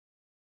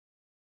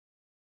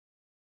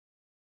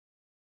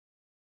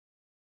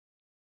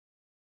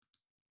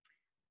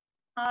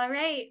All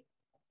right.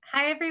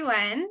 Hi,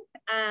 everyone.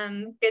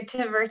 Good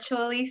to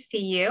virtually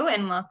see you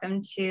and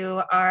welcome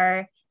to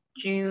our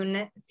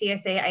June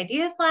CSA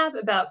Ideas Lab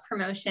about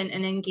promotion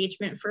and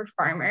engagement for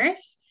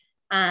farmers.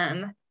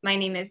 My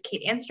name is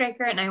Kate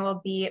Anstreicher and I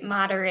will be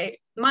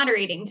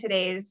moderating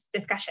today's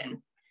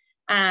discussion.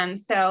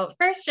 So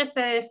first, just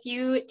a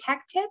few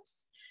tech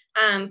tips.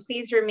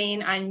 Please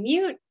remain on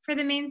mute for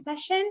the main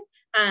session.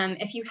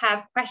 If you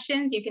have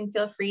questions, you can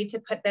feel free to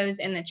put those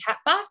in the chat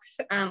box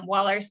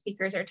while our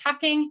speakers are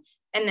talking,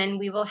 and then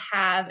we will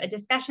have a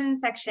discussion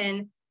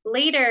section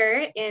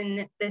later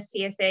in the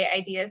CSA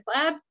Ideas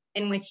Lab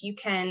in which you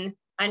can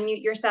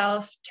unmute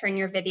yourself, turn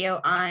your video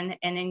on,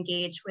 and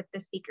engage with the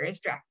speakers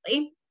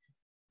directly.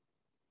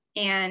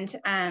 And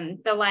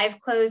the live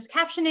closed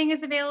captioning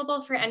is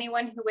available for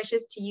anyone who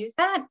wishes to use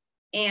that.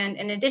 And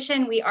in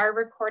addition, we are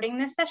recording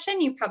this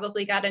session. You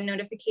probably got a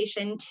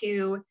notification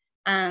to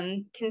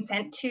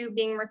consent to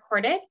being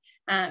recorded.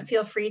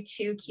 Feel free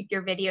to keep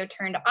your video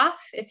turned off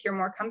if you're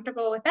more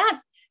comfortable with that.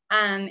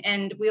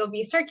 And we'll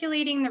be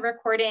circulating the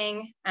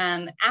recording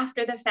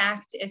after the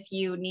fact if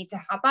you need to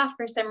hop off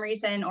for some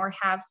reason or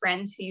have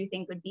friends who you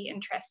think would be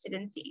interested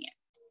in seeing it.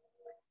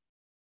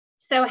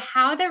 So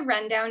how the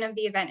rundown of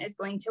the event is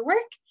going to work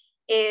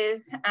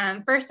is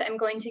first, I'm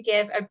going to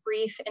give a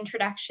brief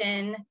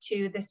introduction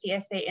to the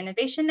CSA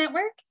Innovation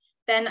Network.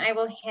 Then I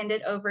will hand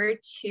it over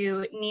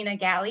to Nina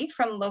Galley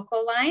from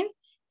Local Line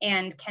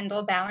and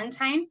Kendall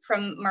Ballantyne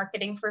from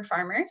Marketing for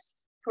Farmers,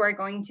 who are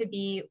going to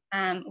be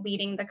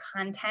leading the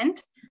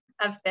content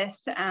of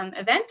this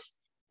event.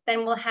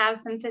 Then we'll have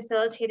some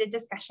facilitated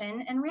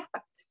discussion and wrap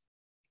up.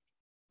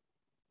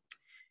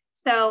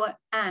 So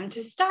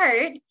to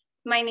start,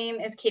 my name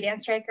is Kate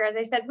Anstreicher, as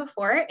I said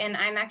before, and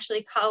I'm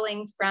actually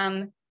calling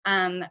from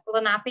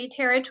Lenape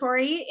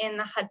territory in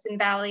the Hudson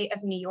Valley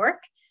of New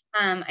York.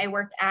 I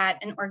work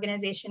at an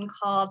organization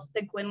called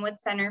the Glenwood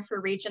Center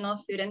for Regional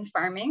Food and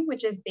Farming,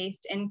 which is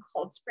based in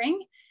Cold Spring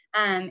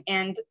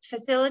and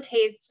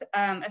facilitates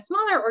a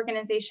smaller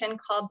organization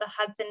called the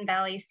Hudson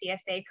Valley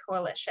CSA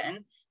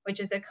Coalition, which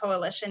is a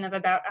coalition of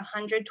about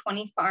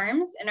 120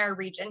 farms in our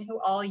region who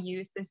all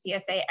use the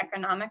CSA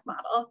economic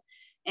model.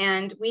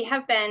 And we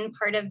have been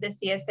part of the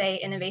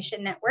CSA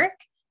Innovation Network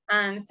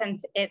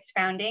since its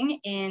founding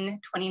in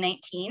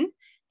 2019.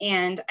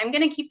 And I'm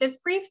going to keep this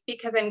brief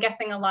because I'm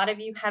guessing a lot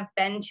of you have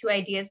been to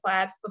Ideas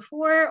Labs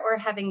before or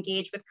have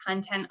engaged with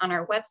content on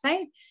our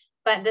website.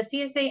 But the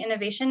CSA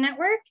Innovation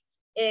Network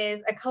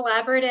is a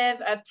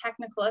collaborative of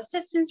technical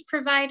assistance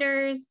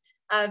providers,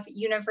 of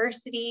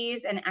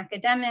universities and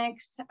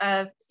academics,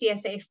 of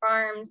CSA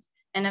farms,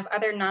 and of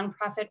other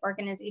nonprofit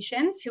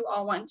organizations who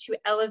all want to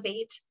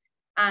elevate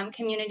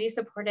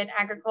community-supported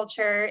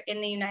agriculture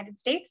in the United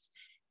States.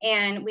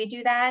 And we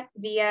do that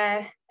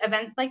via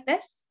events like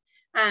this.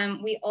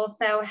 We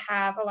also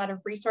have a lot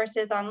of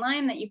resources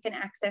online that you can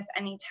access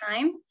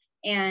anytime.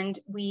 And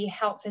we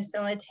help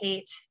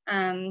facilitate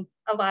a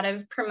lot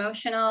of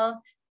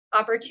promotional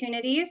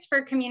opportunities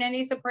for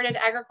community-supported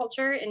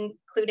agriculture,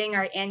 including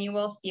our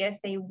annual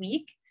CSA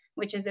Week,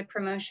 which is a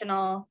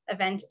promotional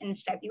event in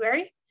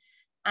February.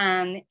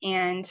 And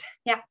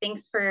yeah,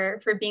 thanks for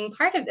being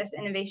part of this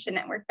innovation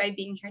network by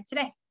being here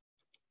today.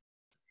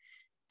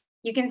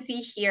 You can see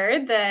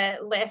here the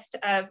list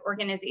of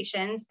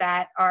organizations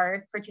that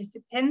are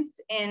participants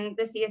in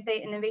the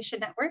CSA Innovation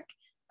Network.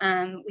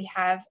 We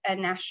have a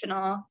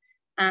national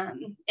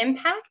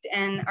impact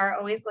and are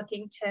always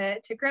looking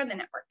to grow the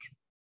network.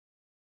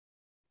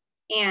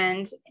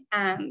 And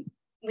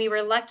we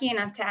were lucky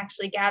enough to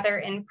actually gather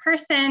in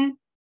person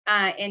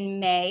in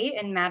May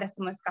in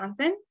Madison,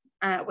 Wisconsin,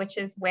 which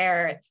is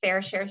where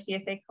Fair Share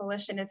CSA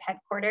Coalition is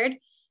headquartered.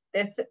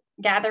 This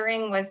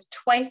gathering was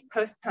twice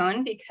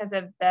postponed because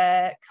of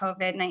the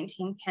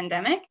COVID-19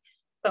 pandemic,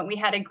 but we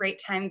had a great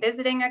time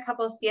visiting a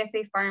couple of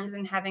CSA farms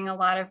and having a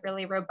lot of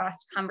really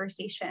robust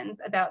conversations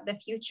about the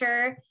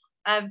future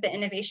of the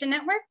Innovation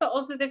Network, but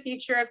also the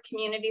future of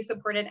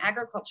community-supported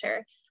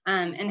agriculture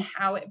and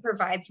how it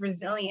provides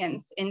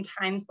resilience in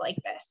times like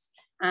this.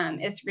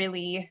 It's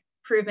really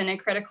proven a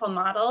critical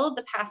model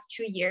the past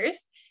 2 years.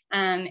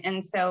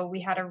 And so we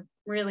had a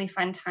really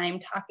fun time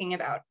talking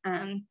about,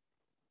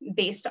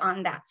 based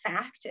on that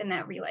fact and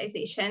that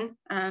realization,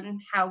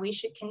 how we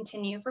should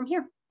continue from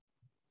here.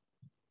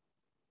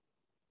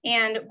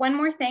 And one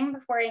more thing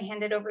before I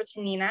hand it over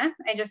to Nina,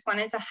 I just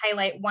wanted to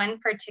highlight one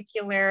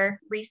particular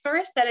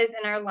resource that is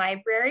in our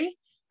library.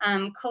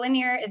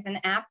 Culinear is an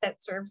app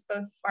that serves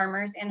both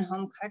farmers and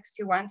home cooks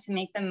who want to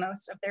make the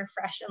most of their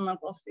fresh and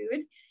local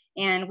food.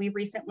 And we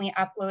recently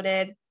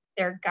uploaded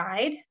their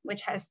guide,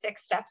 which has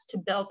 6 steps to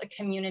build a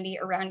community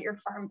around your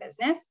farm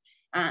business.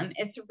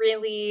 It's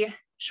really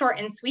short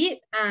and sweet,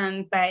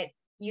 but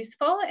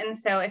useful. And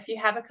so if you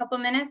have a couple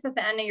minutes at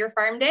the end of your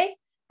farm day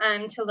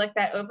to look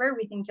that over,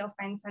 we think you'll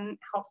find some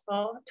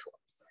helpful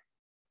tools.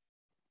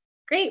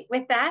 Great,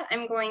 with that,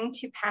 I'm going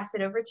to pass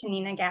it over to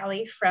Nina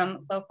Galley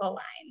from Local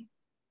Line.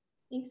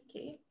 Thanks,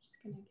 Kate. Just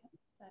gonna get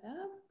set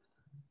up.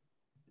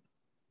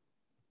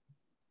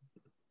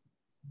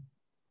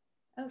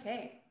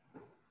 Okay.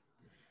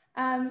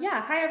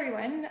 Yeah, hi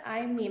everyone.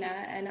 I'm Nina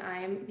and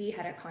I'm the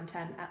head of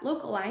content at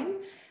Localine.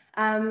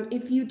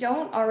 If you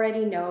don't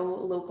already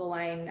know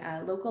Localine,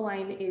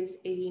 Localine is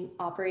an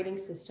operating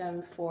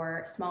system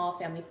for small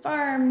family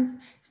farms,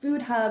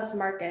 food hubs,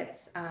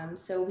 markets.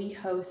 So we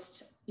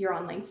host your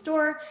online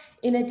store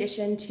in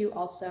addition to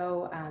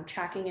also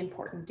tracking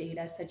important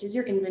data such as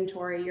your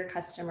inventory, your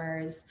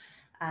customers,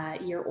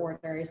 your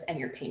orders, and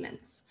your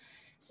payments.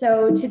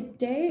 So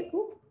today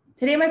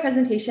my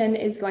presentation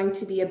is going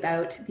to be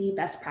about the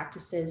best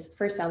practices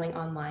for selling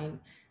online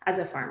as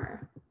a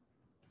farmer.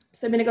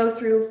 So I'm going to go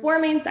through 4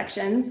 main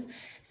sections.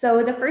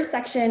 So the first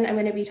section I'm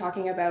going to be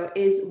talking about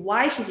is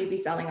why should you be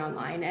selling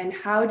online and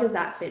how does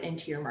that fit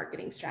into your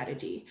marketing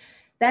strategy?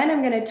 Then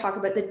I'm going to talk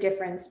about the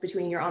difference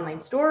between your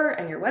online store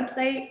and your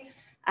website,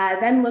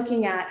 then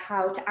looking at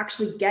how to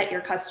actually get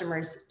your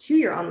customers to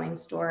your online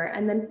store.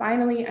 And then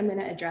finally, I'm going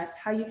to address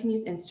how you can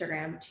use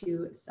Instagram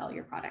to sell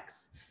your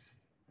products.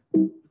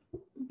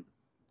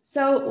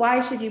 So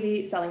why should you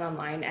be selling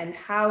online and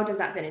how does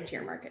that fit into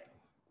your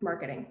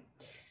marketing?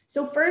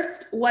 So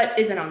first, what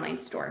is an online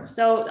store?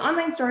 So the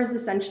online store is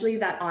essentially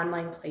that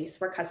online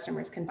place where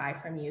customers can buy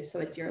from you.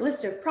 So it's your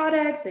list of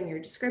products and your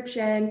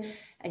description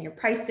and your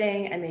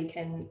pricing, and they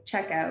can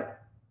check out.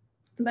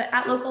 But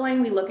at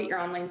Localine, we look at your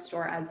online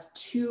store as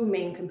 2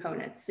 main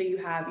components. So you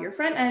have your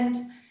front end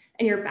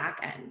and your back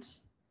end.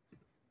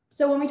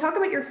 So when we talk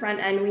about your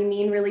front end, we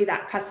mean really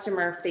that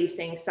customer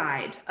facing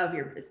side of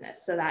your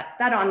business. So that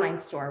online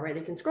store where they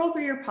can scroll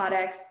through your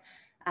products,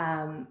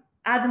 add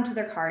them to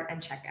their cart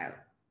and check out.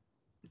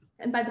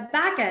 And by the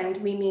back end,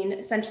 we mean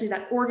essentially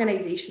that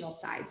organizational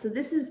side. So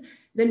this is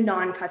the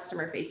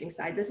non-customer facing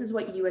side. This is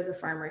what you as a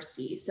farmer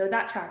see. So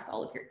that tracks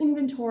all of your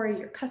inventory,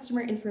 your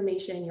customer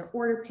information, your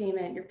order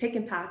payment, your pick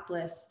and pack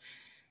lists,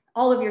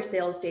 all of your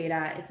sales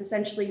data. It's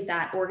essentially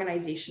that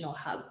organizational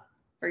hub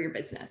for your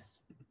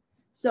business.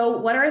 So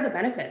what are the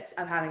benefits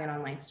of having an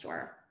online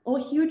store? Well,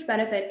 a huge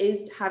benefit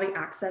is having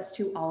access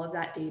to all of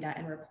that data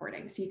and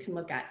reporting. So you can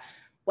look at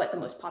what the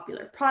most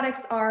popular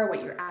products are,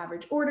 what your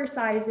average order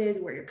size is,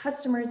 where your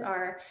customers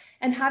are,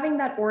 and having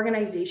that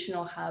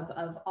organizational hub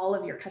of all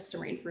of your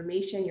customer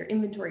information, your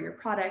inventory, your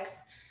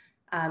products,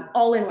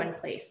 all in one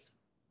place.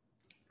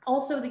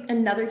 Also,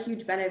 another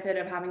huge benefit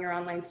of having your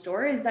online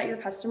store is that your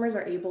customers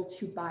are able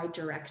to buy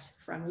direct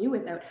from you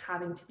without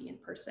having to be in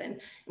person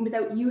and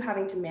without you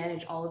having to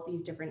manage all of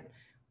these different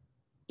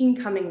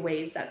incoming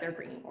ways that they're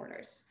bringing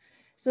orders.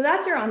 So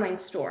that's your online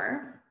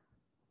store.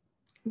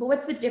 But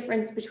what's the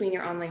difference between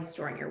your online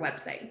store and your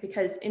website?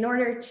 Because in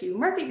order to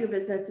market your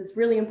business, it's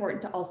really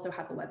important to also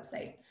have a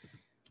website.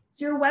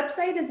 So your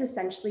website is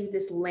essentially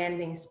this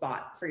landing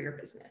spot for your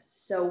business.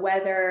 So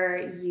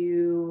whether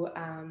you,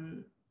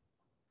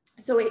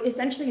 so it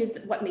essentially is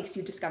what makes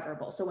you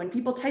discoverable. So when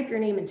people type your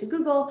name into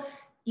Google,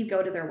 you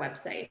go to their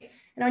website.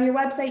 And on your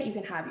website, you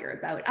can have your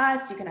About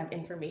Us, you can have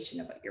information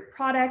about your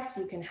products,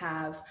 you can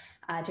have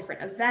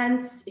different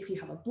events. If you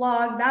have a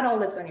blog, that all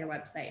lives on your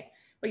website.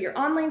 But your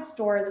online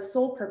store, the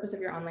sole purpose of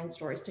your online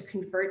store is to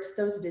convert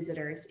those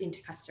visitors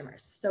into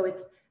customers. So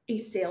it's a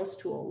sales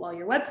tool, while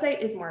your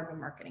website is more of a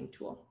marketing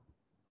tool.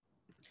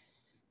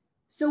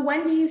 So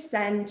when do you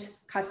send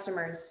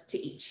customers to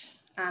each?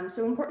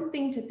 So important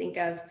thing to think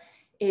of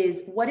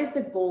is what is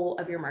the goal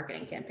of your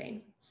marketing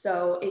campaign?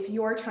 So if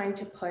you're trying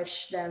to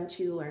push them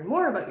to learn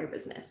more about your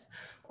business,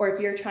 or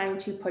if you're trying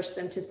to push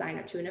them to sign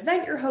up to an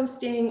event you're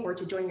hosting or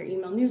to join your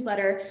email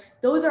newsletter,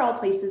 those are all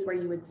places where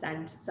you would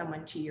send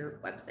someone to your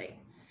website.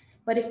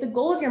 But if the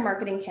goal of your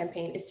marketing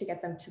campaign is to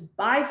get them to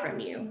buy from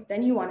you,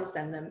 then you want to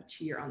send them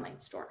to your online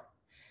store.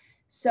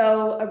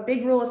 So a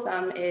big rule of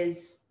thumb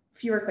is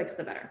fewer clicks,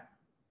 the better.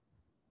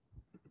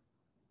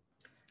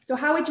 So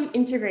how would you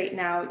integrate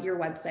now your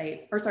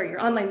website, or sorry,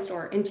 your online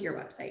store into your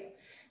website?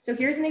 So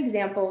here's an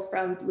example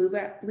from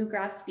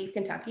Bluegrass Beef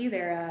Kentucky.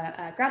 They're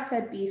a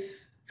grass-fed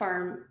beef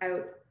farm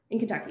out in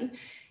Kentucky.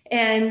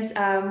 And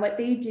what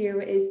they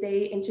do is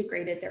they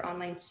integrated their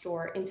online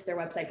store into their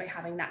website by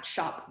having that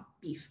shop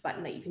beef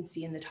button that you can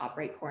see in the top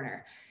right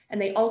corner.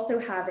 And they also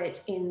have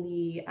it in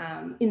the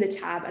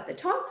tab at the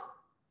top.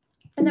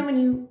 And then when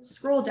you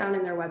scroll down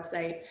in their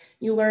website,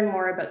 you learn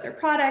more about their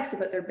products,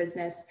 about their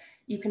business.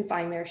 You can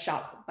find their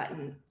shop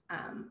button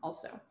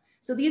also.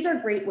 So these are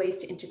great ways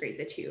to integrate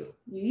the two.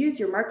 You use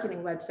your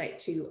marketing website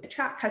to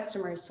attract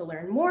customers to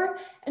learn more,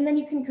 and then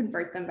you can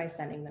convert them by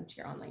sending them to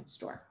your online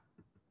store.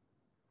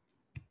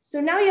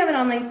 So now you have an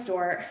online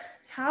store.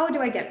 How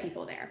do I get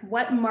people there?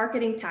 What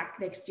marketing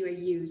tactics do I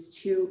use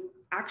to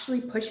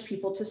actually push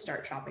people to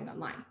start shopping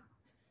online?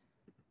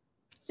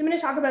 So I'm going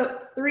to talk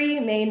about 3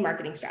 main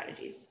marketing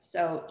strategies.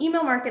 So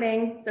email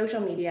marketing,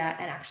 social media,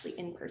 and actually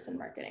in-person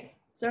marketing.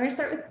 So I'm going to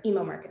start with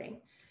email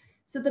marketing.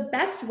 So the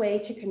best way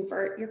to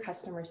convert your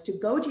customers to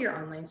go to your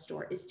online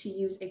store is to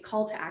use a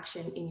call to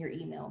action in your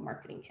email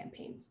marketing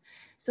campaigns.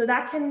 So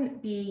that can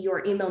be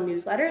your email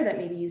newsletter that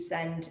maybe you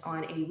send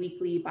on a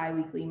weekly,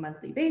 bi-weekly,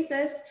 monthly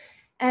basis.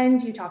 And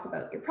you talk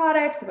about your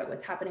products, about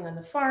what's happening on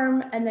the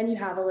farm, and then you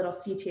have a little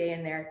CTA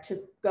in there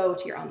to go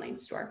to your online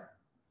store.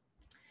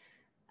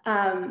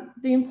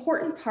 The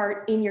important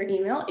part in your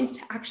email is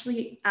to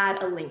actually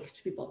add a link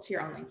to people to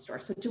your online store.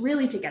 So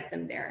to get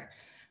them there.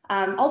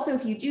 Also,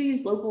 if you do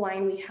use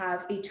Local-Line, we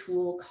have a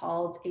tool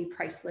called a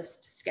price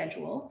list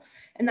schedule.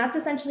 And that's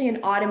essentially an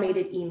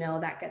automated email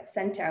that gets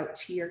sent out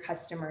to your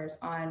customers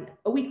on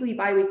a weekly,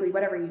 bi-weekly,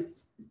 whatever you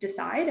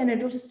decide, and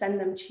it'll just send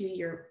them to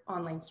your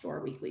online store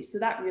weekly. So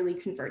that really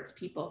converts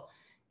people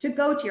to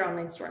go to your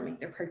online store and make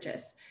their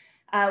purchase.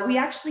 We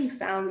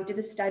did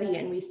a study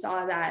and we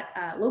saw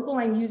that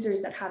Local-Line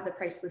users that have the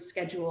price list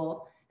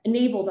schedule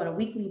enabled on a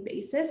weekly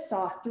basis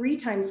saw 3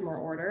 times more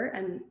order,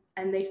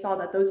 and they saw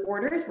that those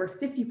orders were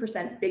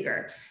 50%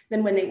 bigger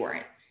than when they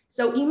weren't.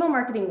 So email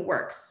marketing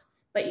works,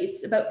 but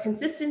it's about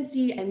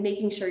consistency and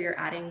making sure you're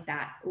adding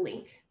that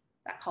link,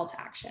 that call to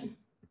action.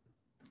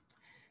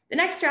 The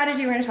next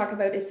strategy we're going to talk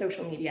about is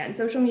social media, and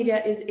social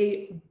media is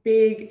a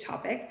big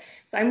topic.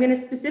 So I'm going to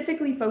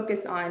specifically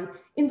focus on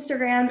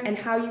Instagram and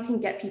how you can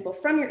get people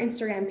from your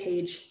Instagram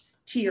page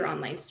to your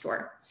online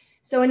store.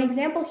 So an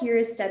example here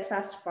is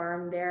Steadfast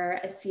Farm. They're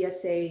a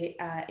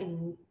CSA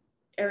in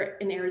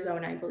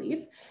Arizona, I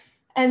believe.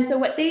 And so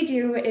what they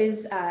do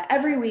is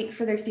every week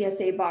for their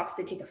CSA box,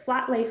 they take a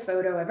flat lay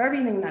photo of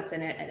everything that's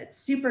in it, and it's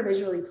super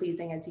visually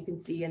pleasing, as you can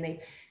see, and they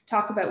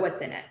talk about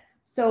what's in it.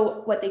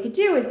 So what they could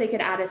do is they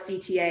could add a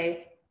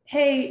CTA,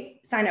 hey,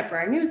 sign up for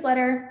our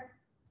newsletter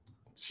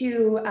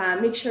to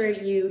make sure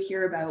you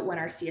hear about when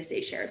our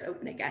CSA shares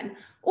open again.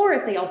 Or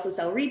if they also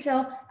sell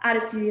retail, add a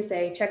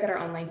CSA, check out our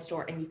online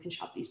store, and you can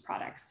shop these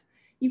products.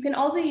 You can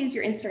also use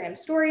your Instagram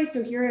story.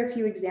 So here are a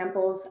few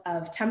examples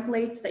of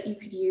templates that you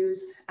could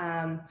use.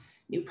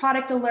 New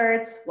product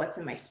alerts, what's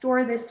in my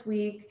store this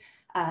week,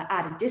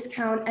 add a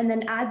discount, and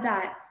then add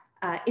that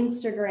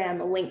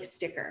Instagram link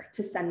sticker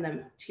to send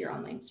them to your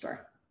online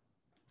store.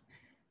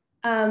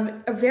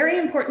 A very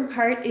important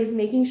part is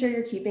making sure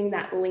you're keeping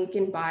that link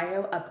in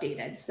bio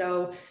updated.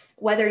 So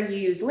whether you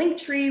use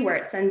Linktree, where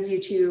it sends you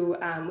to,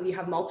 you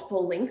have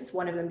multiple links,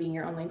 one of them being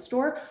your online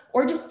store,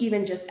 or just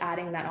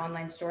adding that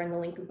online store in the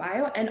link in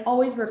bio and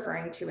always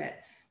referring to it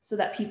so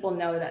that people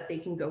know that they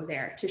can go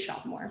there to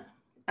shop more.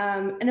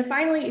 And then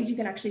finally is you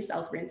can actually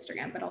sell through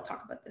Instagram, but I'll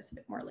talk about this a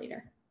bit more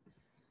later.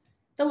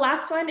 The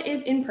last one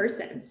is in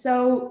person.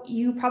 So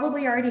you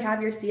probably already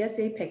have your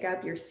CSA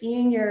pickup, you're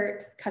seeing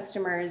your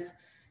customers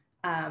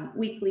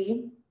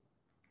weekly.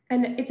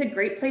 And it's a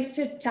great place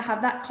to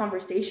have that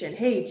conversation.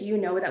 Hey, do you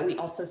know that we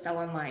also sell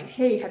online?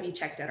 Hey, have you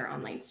checked out our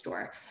online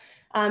store?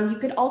 You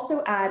could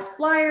also add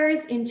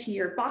flyers into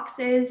your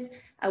boxes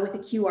with a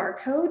QR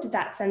code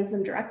that sends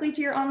them directly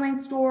to your online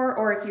store.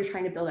 Or if you're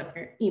trying to build up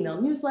your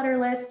email newsletter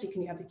list, you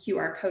can have a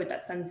QR code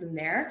that sends them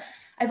there.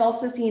 I've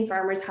also seen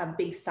farmers have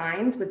big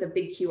signs with a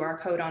big QR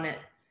code on it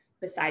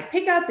beside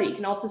pickup that you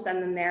can also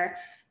send them there.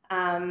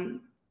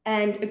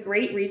 And a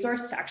great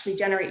resource to actually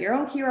generate your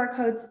own QR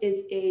codes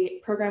is a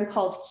program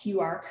called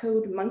QR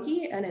Code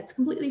Monkey, and it's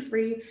completely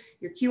free.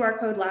 Your QR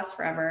code lasts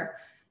forever.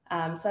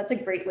 So that's a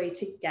great way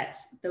to get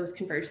those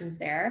conversions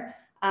there.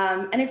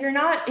 And if you're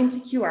not into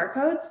QR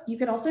codes, you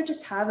could also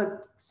just have a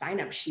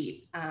sign-up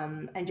sheet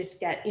and just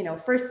get,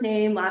 first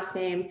name, last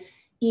name,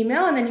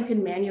 email, and then you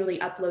can manually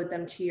upload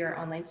them to your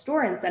online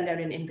store and send out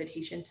an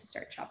invitation to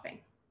start shopping.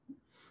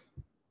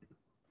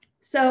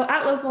 So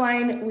at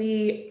Local-Line,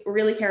 we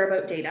really care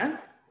about data.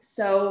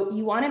 So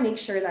you want to make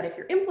sure that if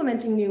you're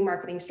implementing new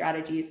marketing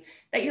strategies,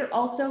 that you're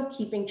also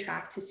keeping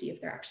track to see if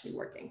they're actually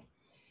working.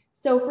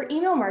 So for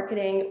email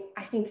marketing,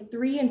 I think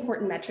 3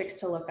 important metrics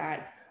to look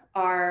at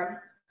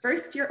are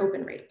first, your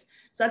open rate.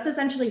 So that's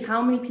essentially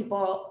how many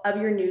people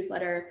of your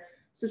newsletter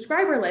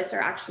subscriber list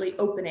are actually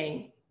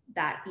opening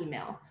that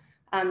email.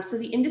 So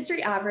the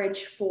industry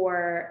average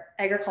for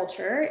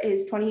agriculture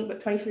is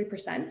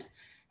 23%.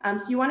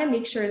 So you want to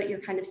make sure that you're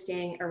kind of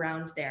staying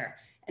around there.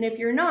 And if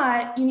you're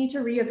not, you need to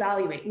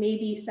reevaluate,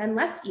 maybe send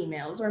less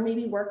emails or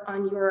maybe work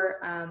on the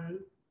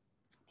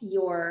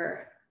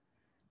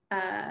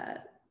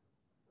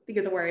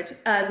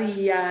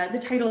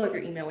title of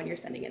your email when you're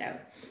sending it out.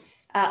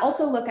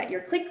 Also look at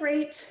your click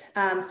rate.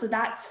 So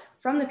that's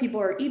from the people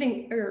who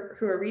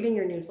are reading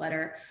your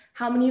newsletter,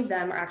 how many of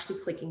them are actually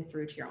clicking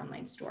through to your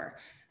online store.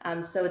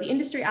 So the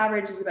industry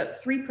average is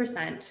about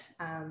 3%.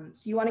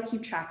 So you want to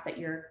keep track that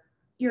you're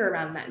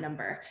around that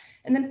number.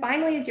 And then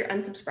finally is your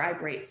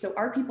unsubscribe rate. So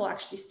are people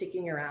actually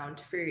sticking around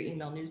for your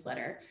email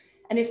newsletter?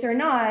 And if they're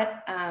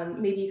not,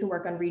 maybe you can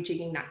work on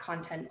rejigging that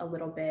content a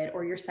little bit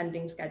or your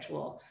sending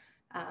schedule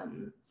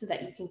so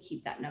that you can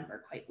keep that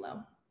number quite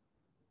low.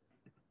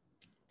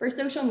 For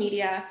social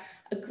media,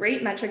 a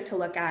great metric to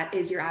look at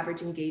is your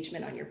average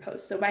engagement on your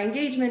posts. So by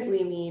engagement,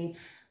 we mean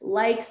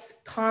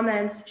likes,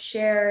 comments,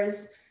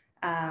 shares,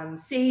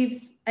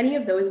 saves, any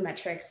of those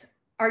metrics.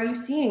 Are you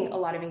seeing a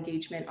lot of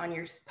engagement on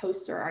your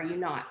posts or are you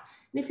not?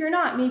 And if you're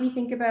not, maybe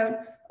think about,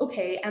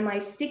 okay, am I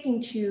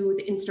sticking to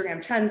the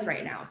Instagram trends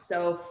right now?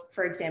 So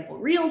for example,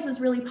 Reels is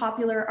really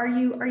popular. Are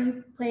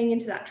you playing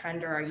into that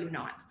trend or are you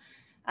not?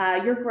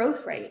 Your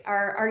growth rate,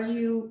 are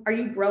you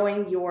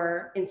growing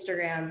your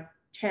Instagram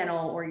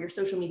channel or your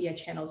social media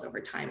channels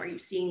over time? Are you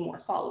seeing more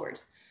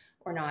followers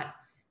or not?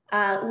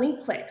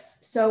 Link clicks.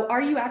 So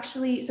are you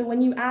actually, so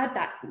when you add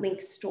that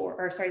link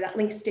that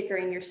link sticker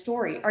in your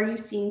story, are you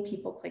seeing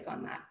people click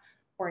on that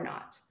or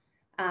not?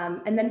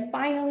 And then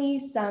finally,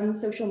 some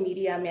social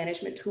media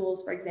management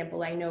tools. For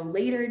example, I know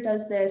Later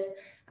does this.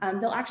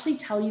 They'll actually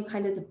tell you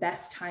kind of the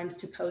best times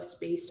to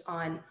post based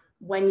on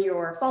when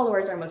your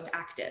followers are most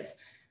active.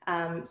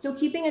 So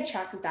keeping a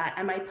track of that,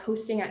 am I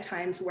posting at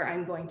times where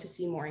I'm going to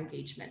see more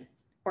engagement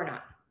or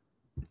not?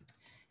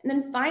 And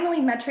then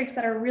finally, metrics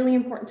that are really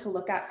important to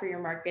look at for your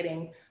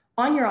marketing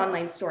on your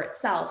online store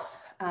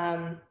itself.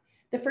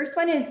 The first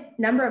one is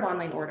number of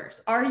online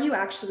orders. Are you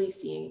actually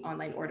seeing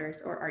online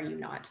orders or are you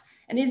not?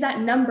 And is that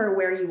number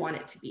where you want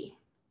it to be?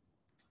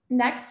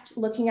 Next,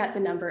 looking at the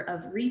number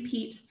of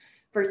repeat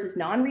versus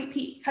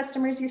non-repeat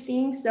customers you're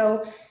seeing.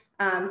 So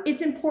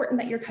it's important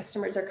that your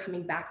customers are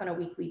coming back on a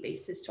weekly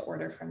basis to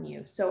order from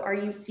you. So are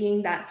you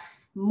seeing that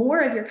more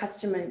of your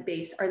customer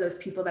base are those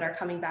people that are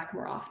coming back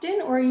more often,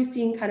 or are you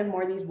seeing kind of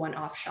more of these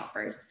one-off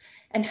shoppers?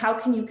 And how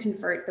can you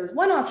convert those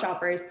one-off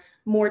shoppers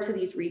more to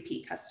these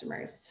repeat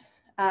customers?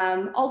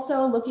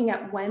 Also looking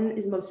at when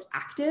is most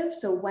active.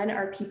 So when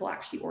are people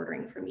actually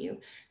ordering from you?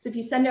 So if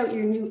you send out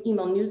your new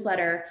email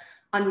newsletter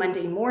on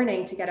Monday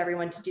morning to get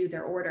everyone to do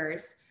their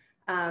orders,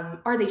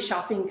 are they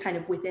shopping kind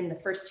of within the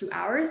first 2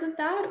 hours of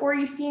that? Or are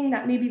you seeing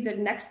that maybe the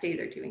next day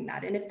they're doing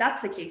that? And if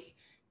that's the case,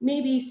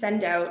 maybe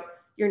send out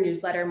your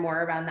newsletter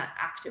more around that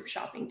active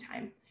shopping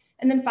time.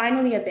 And then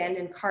finally,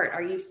 abandoned cart.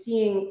 Are you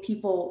seeing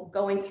people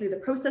going through the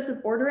process of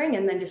ordering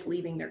and then just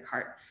leaving their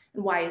cart?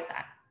 And why is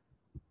that?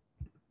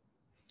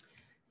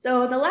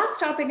 So the last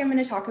topic I'm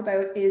going to talk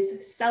about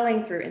is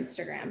selling through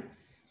Instagram.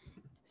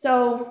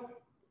 So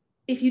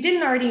if you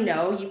didn't already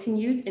know, you can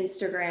use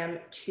Instagram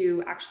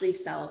to actually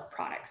sell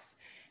products.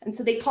 And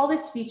so they call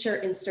this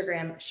feature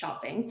Instagram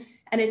shopping.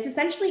 And it's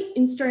essentially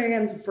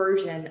Instagram's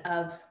version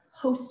of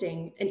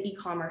hosting an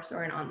e-commerce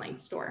or an online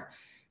store.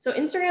 So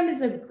Instagram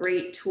is a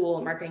great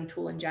tool, marketing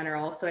tool in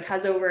general. So it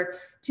has over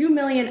 2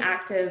 million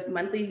active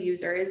monthly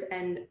users,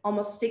 and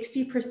almost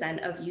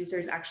 60% of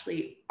users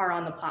actually are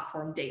on the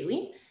platform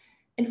daily.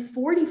 And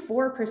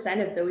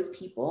 44% of those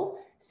people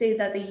say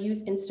that they use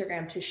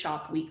Instagram to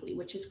shop weekly,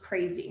 which is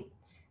crazy.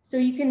 So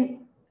you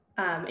can,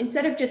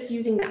 instead of just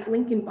using that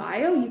link in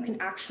bio, you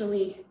can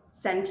actually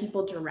send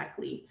people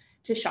directly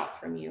to shop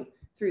from you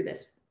through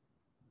this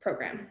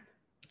program.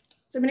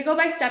 So I'm going to go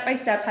by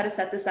step how to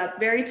set this up,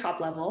 very top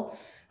level.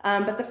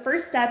 But the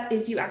first step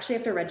is you actually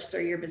have to register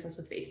your business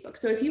with Facebook.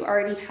 So if you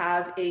already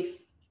have a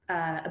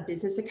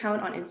business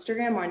account on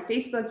Instagram or on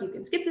Facebook, you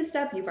can skip this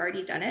step. You've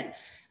already done it.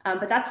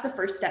 But that's the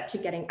first step to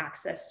getting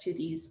access to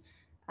these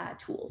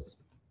tools.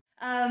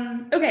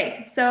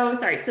 Okay, so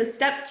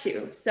step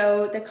 2.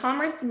 So the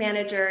Commerce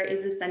Manager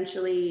is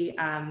essentially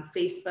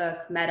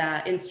Facebook,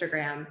 Meta,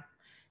 Instagram,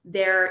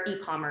 their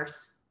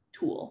e-commerce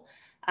tool.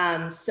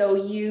 So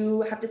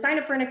you have to sign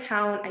up for an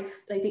account. I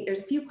think there's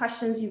a few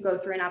questions you go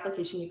through, an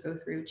application you go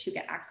through to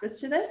get access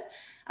to this.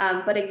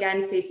 But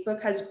again,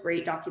 Facebook has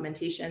great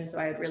documentation. So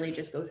I would really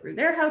just go through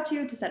their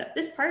how-to to set up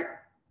this part.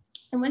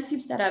 And once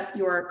you've set up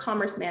your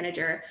Commerce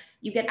Manager,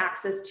 you get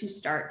access to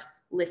start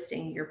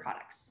listing your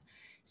products.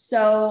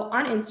 So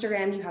on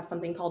Instagram, you have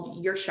something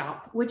called Your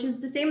Shop, which is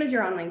the same as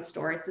your online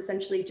store. It's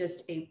essentially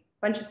just a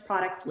bunch of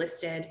products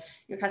listed.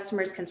 Your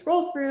customers can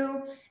scroll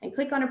through and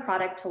click on a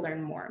product to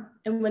learn more.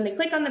 And when they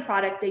click on the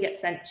product, they get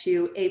sent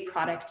to a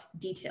product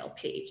detail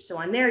page. So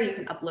on there, you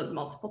can upload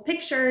multiple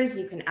pictures,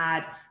 you can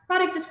add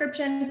product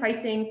description,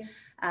 pricing,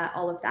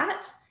 all of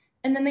that.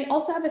 And then they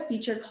also have a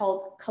feature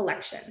called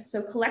Collections.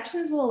 So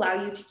Collections will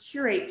allow you to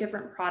curate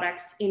different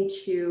products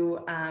into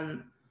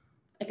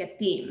like a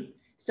theme.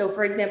 So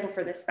for example,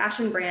 for this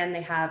fashion brand,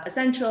 they have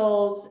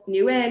essentials,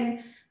 new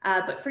in,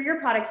 but for your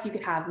products, you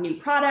could have new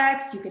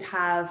products, you could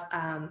have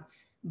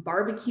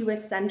barbecue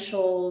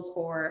essentials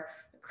or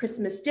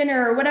Christmas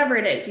dinner or whatever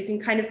it is. You can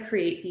kind of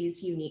create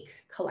these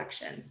unique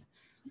collections.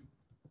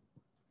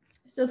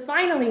 So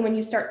finally, when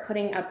you start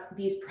putting up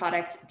these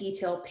product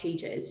detail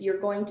pages,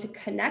 you're going to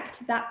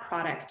connect that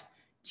product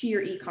to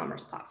your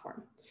e-commerce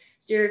platform.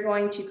 So you're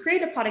going to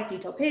create a product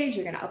detail page,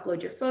 you're going to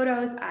upload your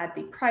photos, add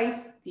the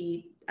price,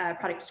 the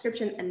product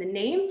description, and the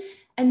name.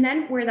 And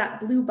then where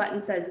that blue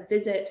button says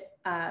visit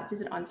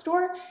on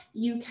store,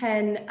 you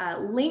can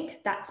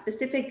link that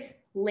specific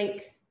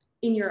link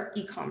in your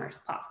e-commerce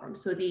platform.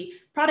 So the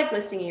product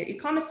listing in your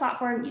e-commerce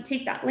platform, you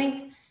take that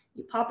link,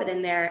 you pop it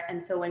in there.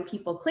 And so when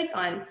people click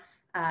on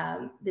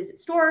visit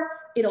store,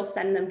 it'll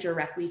send them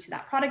directly to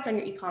that product on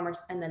your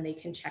e-commerce, and then they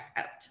can check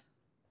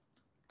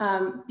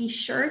out. Be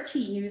sure to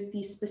use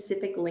the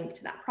specific link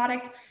to that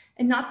product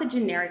and not the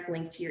generic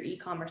link to your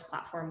e-commerce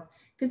platform,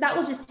 because that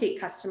will just take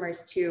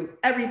customers to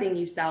everything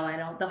you sell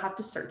and they'll have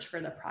to search for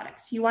the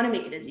products. You want to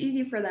make it as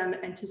easy for them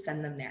and to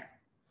send them there.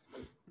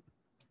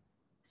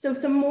 So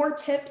some more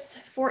tips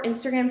for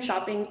Instagram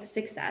shopping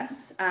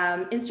success.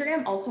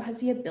 Instagram also has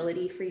the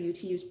ability for you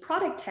to use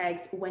product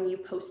tags when you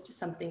post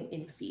something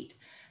in feed.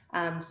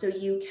 So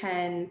you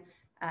can,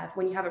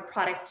 when you have a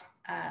product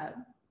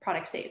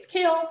product, say it's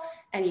kale,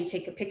 and you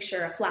take a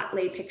picture, a flat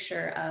lay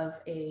picture of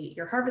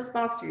your harvest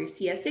box or your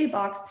CSA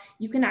box,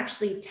 you can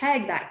actually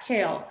tag that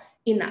kale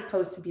in that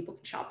post and people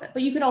can shop it.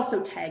 But you could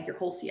also tag your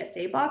whole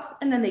CSA box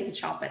and then they could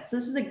shop it. So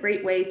this is a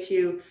great way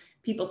to,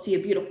 people see a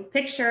beautiful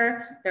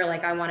picture, they're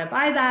like, I want to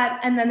buy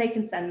that, and then they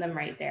can send them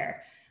right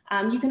there.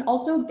 You can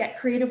also get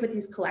creative with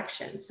these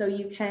collections. So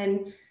you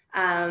can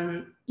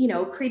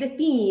create a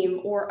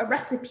theme or a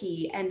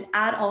recipe and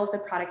add all of the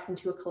products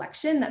into a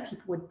collection that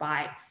people would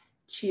buy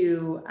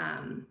to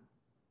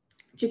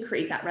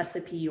create that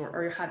recipe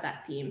or have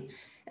that theme.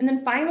 And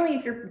then finally,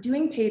 if you're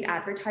doing paid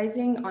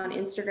advertising on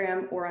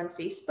Instagram or on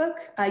Facebook,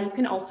 you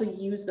can also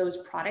use those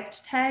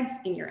product tags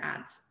in your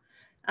ads.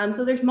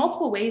 So there's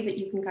multiple ways that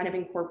you can kind of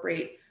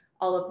incorporate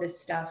all of this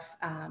stuff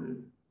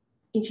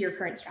into your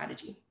current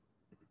strategy.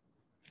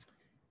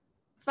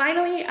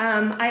 Finally,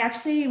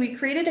 we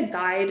created a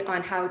guide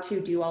on how to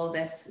do all of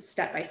this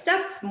step by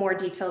step, more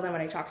detail than what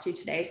I talked to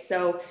today.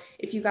 So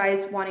if you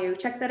guys want to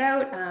check that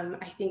out,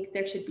 I think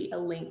there should be a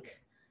link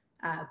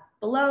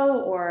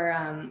below,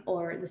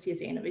 or the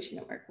CSA Innovation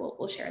Network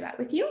will share that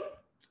with you.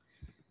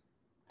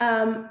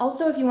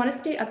 Also, if you want to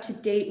stay up to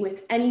date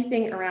with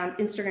anything around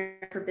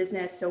Instagram for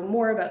Business, so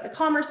more about the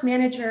Commerce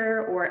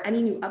Manager or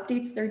any new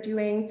updates they're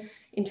doing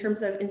in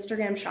terms of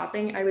Instagram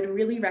shopping, I would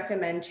really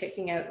recommend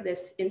checking out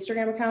this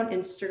Instagram account,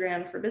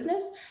 Instagram for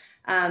Business.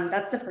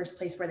 That's the first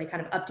place where they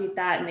kind of update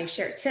that and they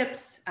share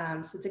tips.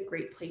 So it's a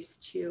great place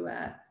to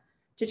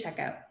check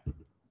out.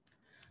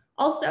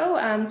 Also,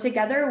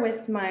 together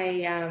with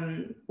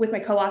my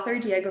co-author,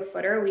 Diego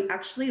Footer, we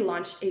actually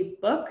launched a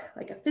book,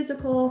 like a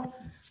physical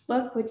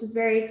book, which is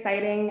very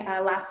exciting,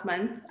 last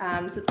month.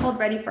 So it's called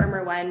Ready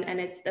Farmer 1, and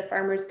it's the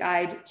farmer's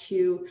guide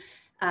to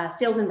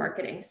sales and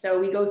marketing. So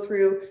we go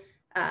through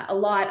a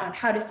lot on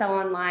how to sell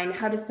online,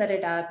 how to set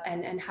it up,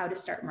 and how to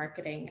start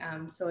marketing.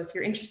 So if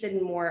you're interested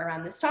in more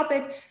around this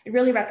topic, I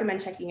really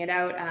recommend checking it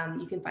out.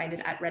 You can find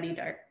it at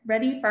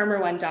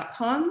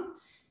readyfarmer1.com.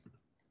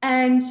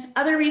 And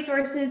other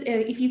resources,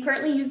 if you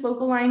currently use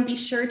LocalLine, be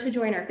sure to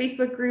join our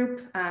Facebook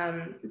group.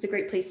 It's a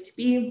great place to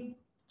be.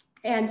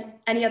 And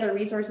any other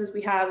resources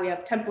we have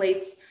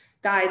templates,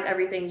 guides,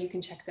 everything, you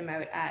can check them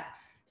out at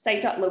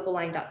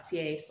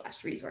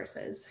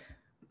site.localline.ca/resources.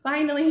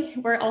 Finally,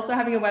 we're also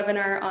having a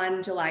webinar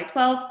on July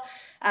 12th.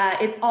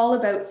 It's all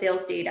about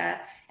sales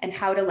data and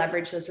how to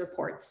leverage those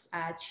reports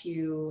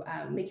to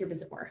make your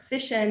business more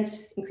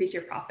efficient, increase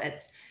your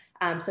profits.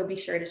 So be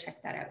sure to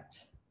check that out.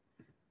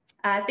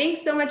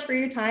 Thanks so much for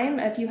your time.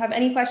 If you have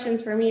any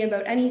questions for me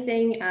about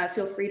anything,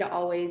 feel free to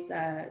always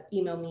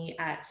email me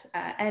at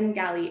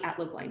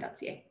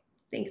mgalley@localine.ca.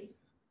 Thanks.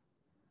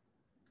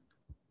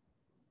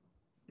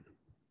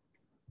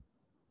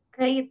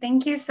 Great,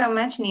 thank you so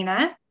much,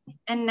 Nina.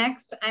 And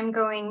next, I'm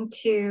going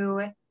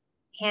to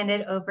hand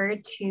it over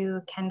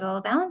to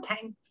Kendall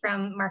Valentine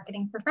from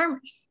Marketing for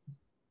Farmers.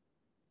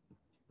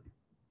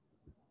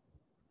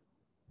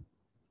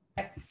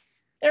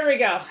 There we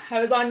go. I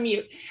was on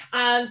mute.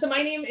 So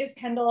my name is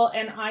Kendall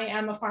and I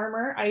am a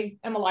farmer. I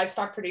am a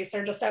livestock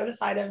producer just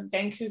outside of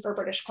Vancouver,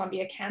 British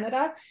Columbia,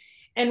 Canada.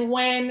 And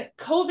when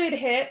COVID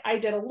hit, I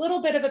did a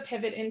little bit of a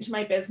pivot into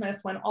my business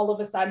when all of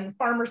a sudden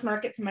farmers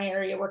markets in my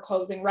area were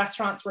closing,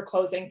 restaurants were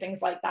closing,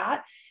 things like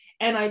that.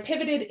 And I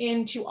pivoted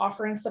into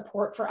offering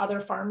support for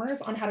other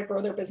farmers on how to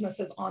grow their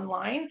businesses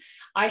online.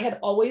 I had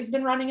always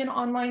been running an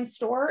online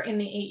store in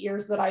the 8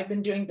 years that I've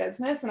been doing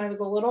business. And I was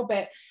a little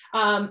bit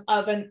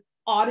of an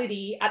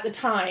oddity at the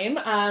time,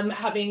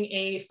 having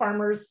a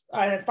farmers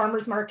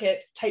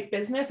market type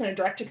business and a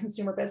direct to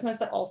consumer business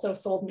that also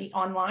sold meat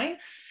online.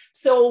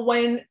 So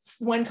when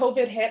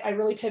COVID hit, I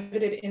really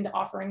pivoted into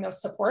offering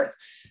those supports.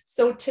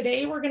 So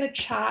today we're going to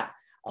chat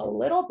a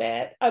little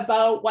bit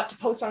about what to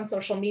post on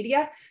social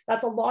media.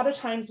 That's a lot of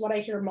times what I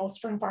hear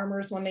most from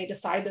farmers when they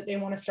decide that they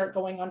want to start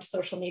going onto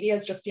social media,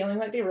 is just feeling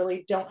like they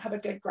really don't have a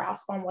good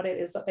grasp on what it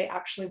is that they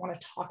actually want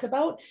to talk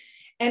about.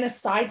 And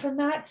aside from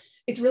that,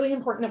 it's really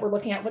important that we're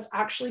looking at what's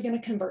actually going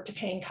to convert to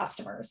paying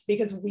customers,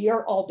 because we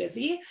are all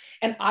busy.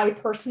 And I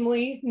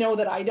personally know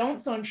that I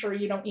don't, so I'm sure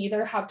you don't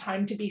either, have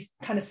time to be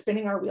kind of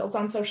spinning our wheels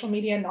on social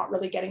media and not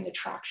really getting the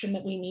traction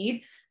that we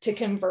need to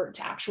convert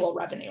to actual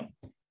revenue.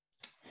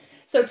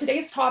 So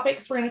today's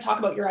topics, we're going to talk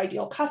about your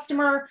ideal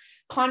customer,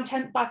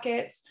 content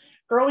buckets,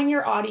 growing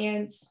your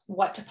audience,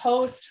 what to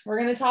post. We're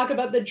going to talk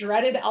about the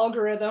dreaded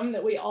algorithm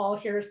that we all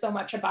hear so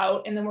much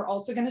about. And then we're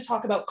also going to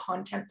talk about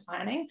content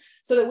planning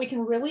so that we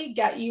can really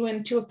get you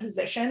into a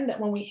position that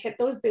when we hit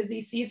those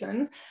busy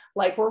seasons,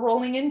 like we're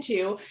rolling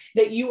into,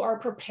 that you are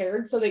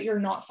prepared so that you're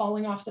not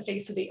falling off the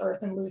face of the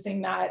earth and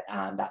losing that,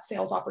 that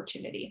sales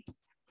opportunity.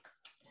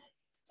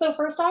 So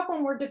first off,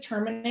 when we're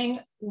determining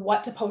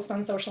what to post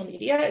on social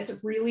media, it's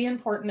really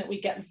important that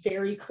we get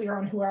very clear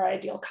on who our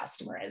ideal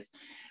customer is.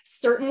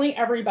 Certainly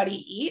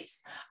everybody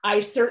eats. I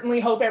certainly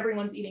hope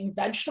everyone's eating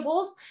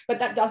vegetables, but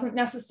that doesn't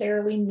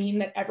necessarily mean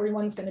that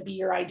everyone's going to be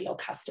your ideal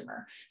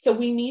customer. So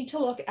we need to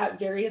look at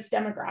various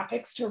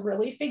demographics to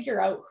really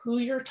figure out who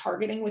you're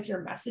targeting with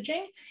your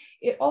messaging.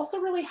 It also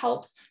really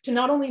helps to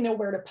not only know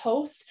where to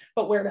post,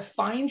 but where to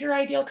find your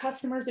ideal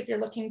customers if you're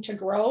looking to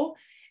grow.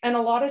 And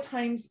a lot of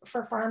times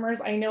for farmers,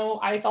 I know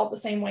I felt the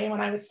same way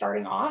when I was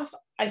starting off.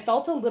 I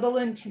felt a little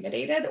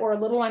intimidated or a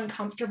little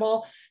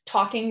uncomfortable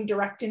talking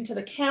direct into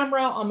the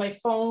camera on my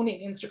phone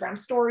in Instagram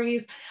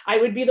stories. I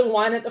would be the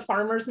one at the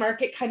farmer's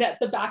market, kind of at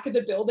the back of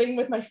the building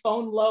with my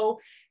phone low,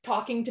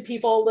 talking to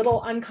people, a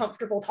little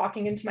uncomfortable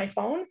talking into my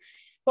phone.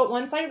 But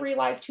once I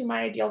realized who my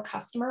ideal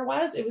customer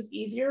was, it was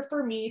easier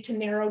for me to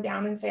narrow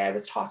down and say I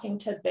was talking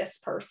to this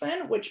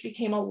person, which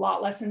became a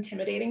lot less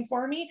intimidating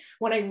for me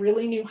when I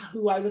really knew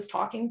who I was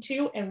talking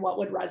to and what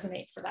would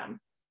resonate for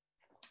them.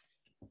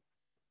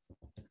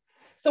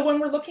 So when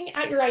we're looking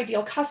at your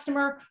ideal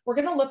customer, we're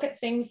going to look at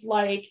things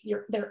like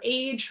their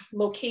age,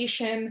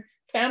 location,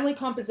 family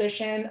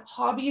composition,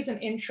 hobbies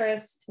and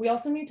interests. We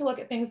also need to look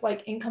at things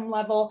like income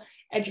level,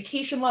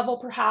 education level,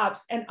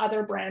 perhaps, and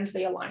other brands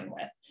they align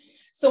with.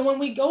 So when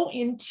we go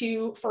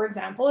into, for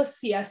example, a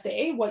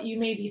CSA, what you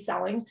may be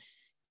selling,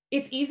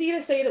 it's easy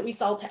to say that we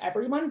sell to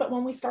everyone, but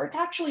when we start to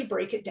actually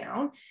break it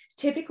down,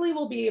 typically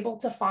we'll be able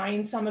to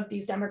find some of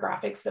these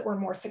demographics that we're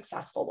more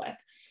successful with.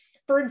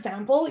 For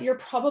example, you're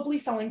probably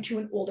selling to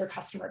an older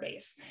customer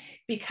base.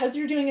 Because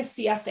you're doing a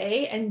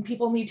CSA and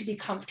people need to be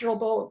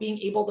comfortable being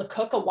able to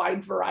cook a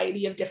wide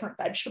variety of different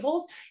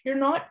vegetables, you're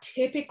not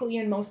typically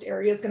in most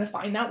areas going to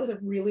find that with a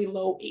really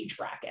low age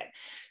bracket.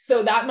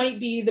 So that might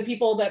be the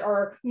people that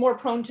are more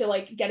prone to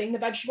like getting the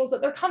vegetables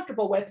that they're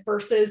comfortable with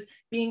versus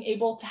being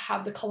able to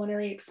have the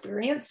culinary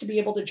experience to be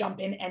able to jump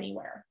in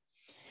anywhere.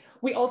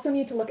 We also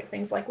need to look at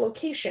things like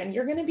location.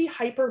 You're going to be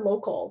hyper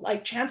local.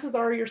 Like chances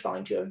are you're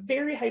selling to a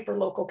very hyper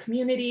local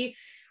community.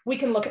 We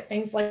can look at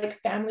things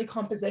like family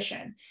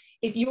composition.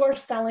 If you are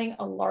selling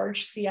a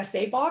large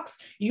CSA box,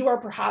 you are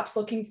perhaps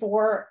looking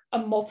for a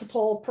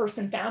multiple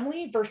person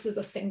family versus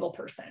a single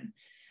person.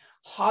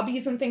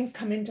 Hobbies and things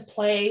come into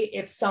play.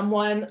 If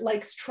someone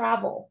likes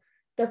travel,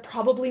 they're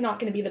probably not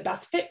going to be the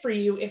best fit for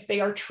you if they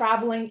are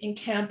traveling and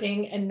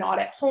camping and not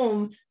at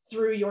home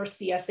through your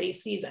CSA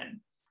season.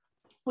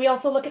 We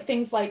also look at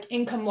things like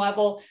income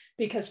level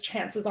because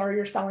chances are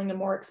you're selling a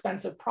more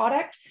expensive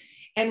product.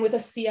 And with a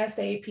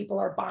CSA, people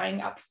are buying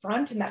up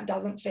front and that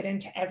doesn't fit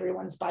into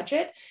everyone's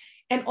budget.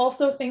 And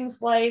also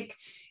things like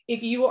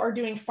if you are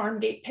doing farm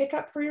gate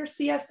pickup for your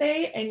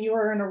CSA and you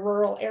are in a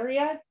rural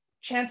area,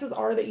 chances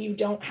are that you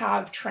don't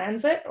have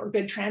transit or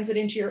good transit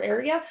into your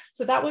area.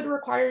 So that would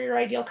require your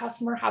ideal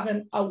customer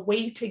having a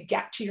way to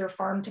get to your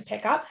farm to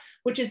pick up,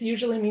 which is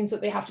usually means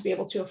that they have to be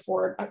able to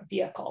afford a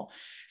vehicle.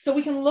 So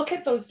we can look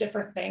at those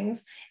different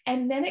things.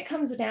 And then it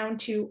comes down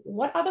to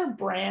what other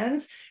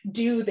brands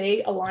do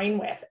they align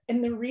with?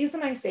 And the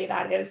reason I say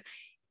that is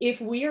if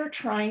we are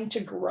trying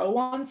to grow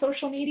on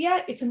social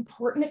media, it's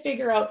important to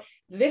figure out,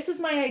 this is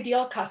my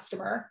ideal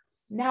customer,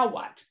 now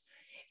what?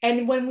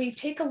 And when we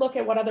take a look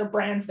at what other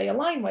brands they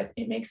align with,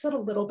 it makes it a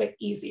little bit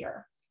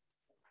easier.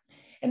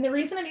 And the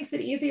reason it makes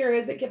it easier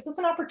is it gives us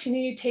an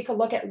opportunity to take a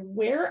look at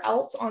where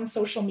else on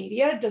social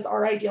media does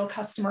our ideal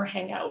customer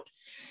hang out.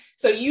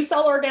 So you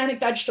sell organic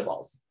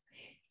vegetables.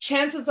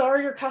 Chances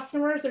are your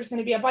customers, there's going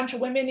to be a bunch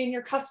of women in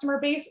your customer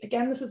base.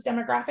 Again, this is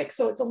demographic,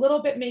 so it's a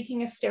little bit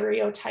making a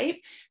stereotype,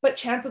 but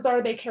chances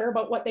are they care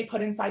about what they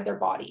put inside their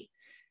body.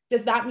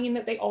 Does that mean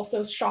that they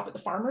also shop at the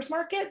farmers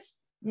markets?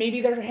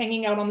 Maybe they're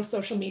hanging out on the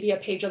social media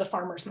page of the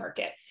farmers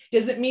market.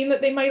 Does it mean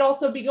that they might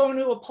also be going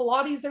to a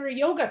Pilates or a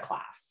yoga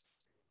class?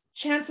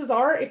 Chances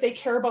are, if they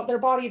care about their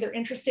body, they're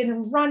interested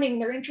in running,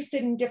 they're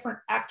interested in different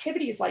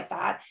activities like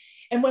that.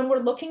 And when we're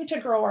looking to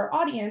grow our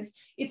audience,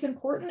 it's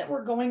important that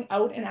we're going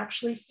out and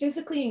actually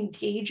physically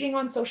engaging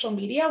on social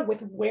media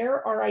with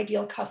where our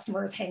ideal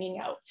customer is hanging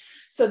out.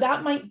 So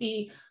that might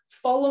be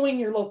following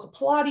your local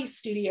Pilates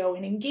studio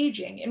and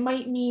engaging. It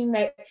might mean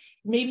that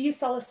maybe you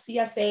sell a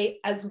CSA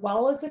as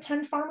well as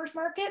attend farmers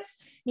markets.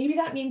 Maybe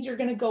that means you're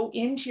going to go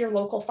into your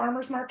local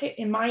farmers market.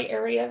 In my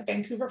area,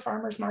 Vancouver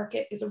Farmers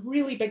Market is a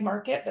really big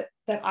market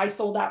that I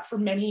sold at for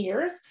many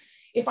years.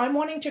 If I'm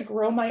wanting to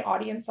grow my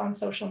audience on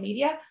social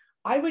media,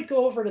 I would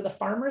go over to the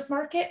farmers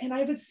market and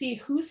I would see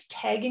who's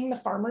tagging the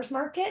farmers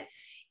market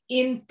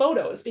in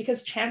photos,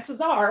 because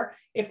chances are,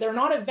 if they're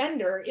not a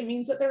vendor, it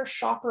means that they're a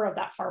shopper of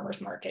that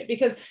farmer's market,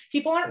 because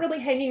people aren't really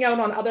hanging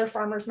out on other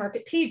farmer's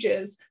market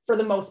pages for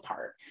the most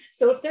part.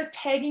 So if they're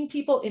tagging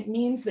people, it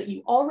means that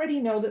you already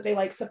know that they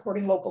like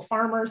supporting local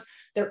farmers.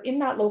 They're in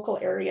that local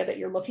area that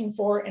you're looking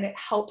for, and it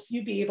helps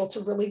you be able to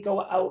really go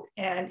out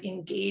and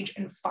engage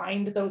and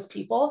find those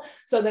people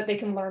so that they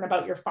can learn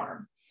about your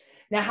farm.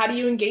 Now, how do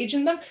you engage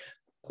in them?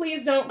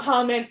 please don't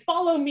comment,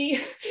 follow me.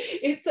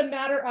 It's a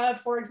matter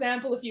of, for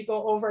example, if you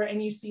go over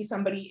and you see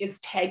somebody is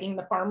tagging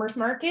the farmers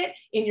market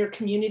in your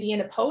community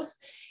in a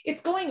post,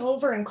 it's going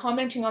over and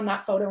commenting on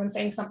that photo and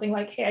saying something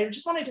like, hey, I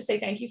just wanted to say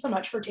thank you so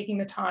much for taking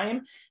the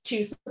time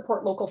to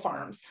support local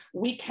farms.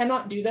 We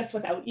cannot do this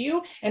without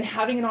you, and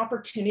having an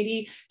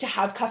opportunity to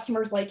have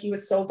customers like you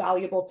is so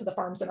valuable to the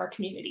farms in our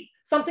community.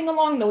 Something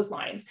along those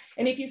lines.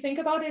 And if you think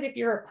about it, if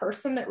you're a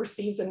person that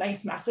receives a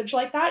nice message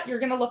like that, you're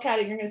going to look at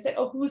it and you're going to say,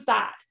 oh, who's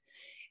that?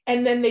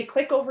 And then they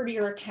click over to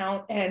your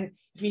account, and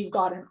if you've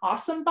got an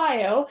awesome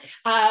bio,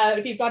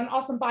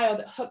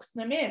 that hooks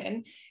them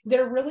in,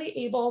 they're really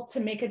able to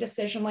make a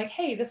decision like,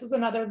 hey, this is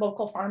another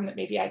local farm that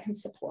maybe I can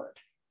support.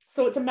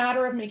 So it's a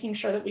matter of making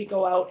sure that we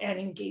go out and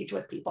engage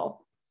with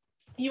people.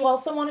 You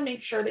also want to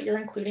make sure that you're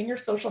including your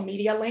social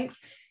media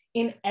links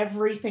in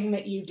everything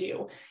that you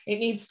do. It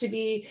needs to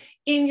be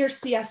in your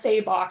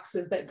CSA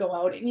boxes that go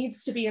out. It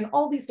needs to be in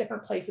all these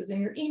different places,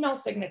 in your email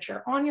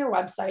signature, on your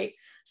website,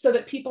 so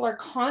that people are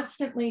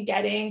constantly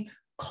getting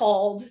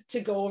called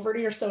to go over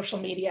to your social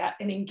media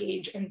and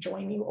engage and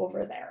join you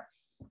over there.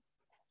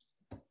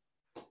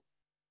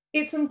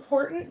 It's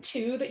important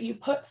too that you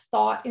put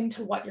thought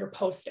into what you're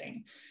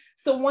posting.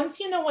 So once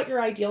you know what your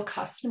ideal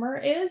customer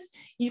is,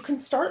 you can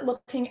start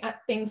looking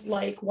at things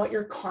like what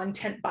your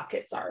content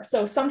buckets are.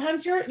 So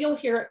sometimes you'll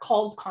hear it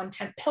called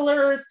content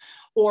pillars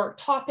or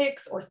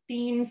topics or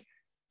themes.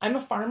 I'm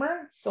a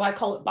farmer, so I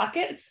call it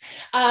buckets.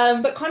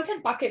 But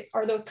content buckets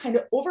are those kind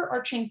of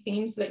overarching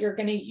themes that you're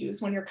going to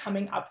use when you're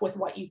coming up with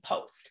what you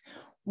post.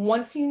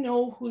 Once you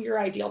know who your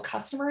ideal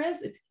customer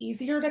is, it's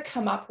easier to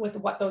come up with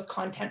what those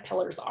content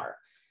pillars are.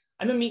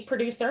 I'm a meat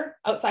producer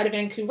outside of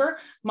Vancouver.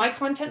 My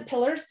content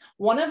pillars,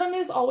 one of them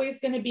is always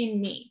going to be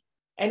me,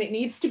 and it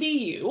needs to be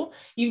you.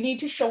 You need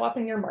to show up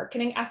in your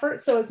marketing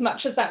efforts. So as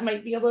much as that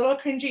might be a little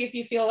cringy if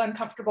you feel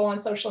uncomfortable on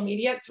social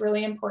media, it's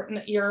really important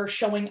that you're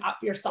showing up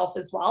yourself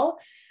as well.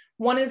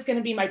 One is going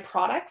to be my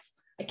products.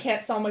 I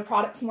can't sell my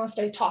products unless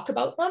I talk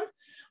about them.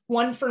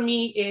 One for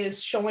me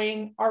is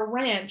showing our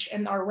ranch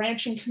and our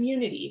ranching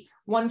community.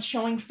 One's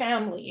showing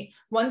family.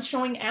 One's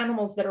showing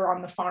animals that are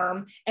on the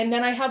farm. And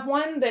then I have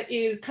one that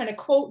is kind of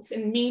quotes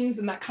and memes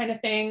and that kind of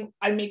thing.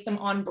 I make them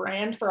on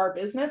brand for our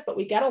business, but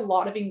we get a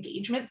lot of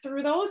engagement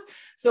through those.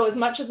 So as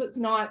much as it's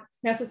not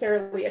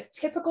necessarily a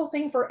typical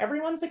thing for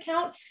everyone's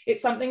account,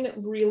 it's something that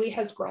really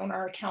has grown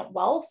our account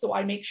well. So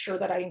I make sure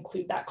that I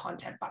include that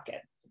content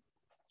bucket.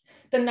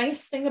 The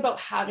nice thing about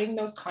having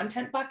those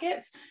content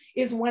buckets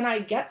is when I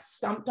get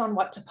stumped on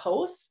what to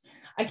post,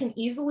 I can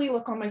easily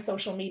look on my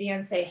social media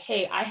and say,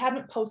 hey, I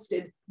haven't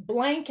posted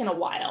blank in a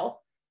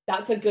while.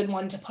 That's a good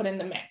one to put in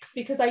the mix,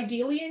 because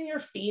ideally in your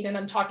feed, and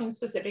I'm talking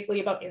specifically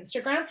about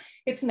Instagram,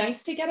 it's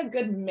nice to get a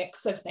good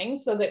mix of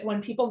things so that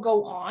when people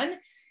go on,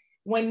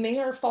 when they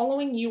are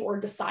following you or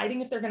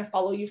deciding if they're going to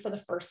follow you for the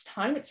first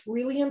time, it's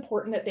really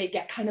important that they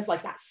get kind of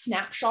like that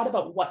snapshot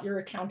about what your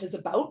account is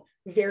about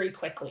very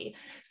quickly.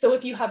 So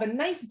if you have a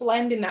nice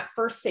blend in that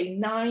first, say,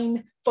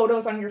 9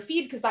 photos on your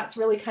feed, because that's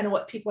really kind of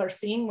what people are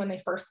seeing when they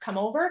first come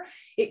over,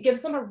 it gives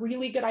them a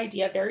really good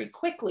idea very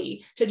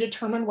quickly to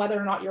determine whether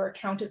or not your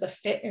account is a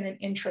fit and an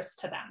interest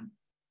to them.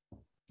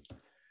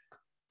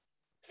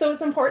 So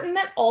it's important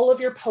that all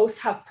of your posts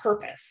have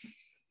purpose.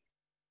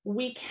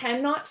 We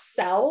cannot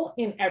sell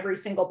in every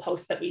single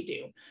post that we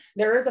do.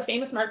 There is a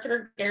famous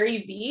marketer,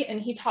 Gary Vee,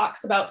 and he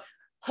talks about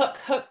hook,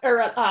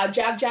 or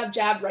jab, jab,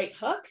 jab, right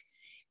hook.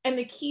 And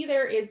the key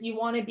there is you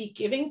want to be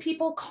giving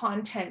people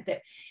content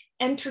that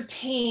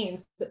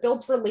entertains, that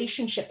builds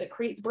relationship, that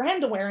creates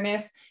brand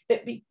awareness,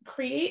 that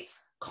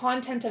creates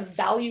content of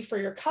value for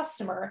your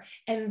customer.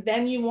 And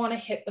then you want to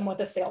hit them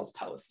with a sales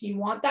post. You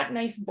want that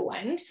nice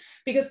blend,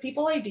 because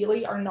people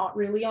ideally are not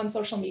really on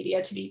social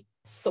media to be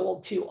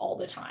sold to all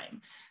the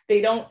time.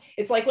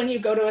 It's like when you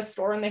go to a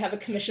store and they have a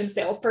commissioned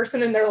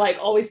salesperson and they're like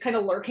always kind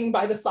of lurking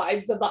by the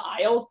sides of the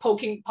aisles,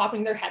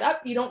 popping their head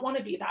up. You don't want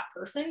to be that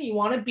person. You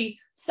want to be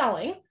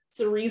selling. It's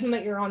the reason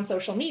that you're on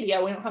social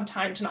media. We don't have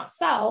time to not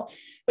sell,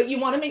 but you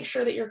want to make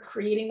sure that you're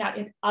creating that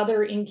in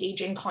other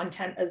engaging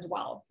content as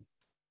well.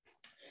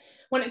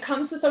 When it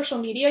comes to social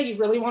media, you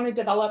really want to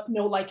develop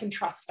know, like, and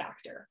trust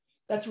factor.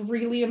 That's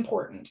really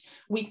important.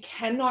 We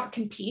cannot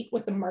compete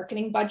with the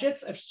marketing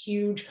budgets of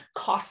huge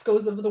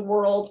Costco's of the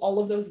world, all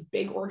of those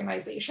big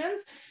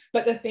organizations.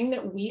 But the thing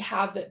that we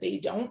have that they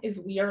don't is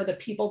we are the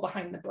people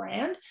behind the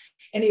brand.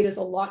 And it is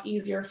a lot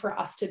easier for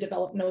us to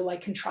develop know,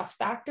 like, and trust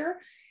factor.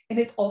 And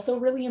it's also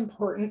really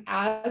important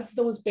as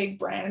those big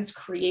brands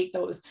create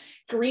those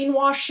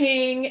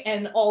greenwashing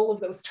and all of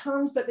those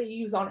terms that they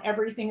use on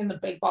everything in the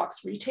big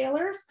box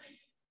retailers.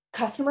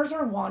 Customers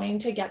are wanting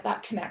to get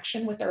that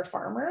connection with their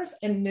farmers.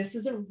 And this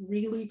is a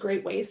really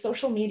great way.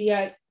 Social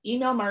media,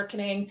 email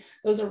marketing,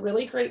 those are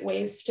really great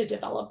ways to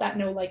develop that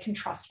know, like, and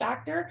trust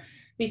factor.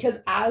 Because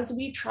as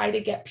we try to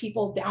get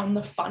people down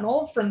the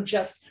funnel from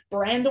just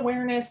brand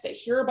awareness, that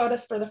hear about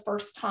us for the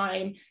first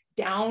time,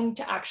 down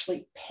to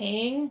actually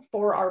paying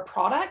for our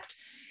product,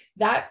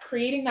 that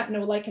creating that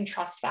know, like, and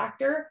trust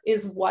factor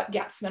is what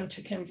gets them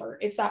to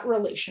convert. It's that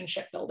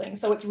relationship building.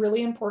 So it's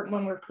really important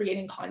when we're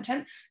creating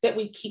content that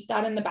we keep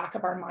that in the back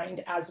of our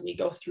mind as we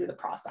go through the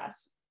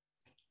process.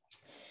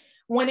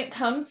 When it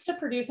comes to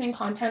producing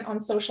content on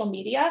social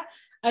media,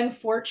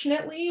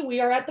 unfortunately, we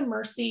are at the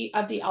mercy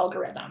of the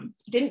algorithm.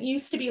 It didn't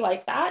used to be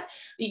like that.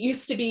 It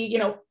used to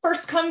be,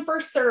 first come,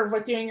 first serve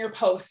with doing your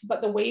posts.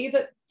 But the way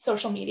that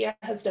social media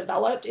has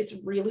developed, it's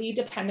really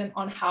dependent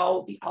on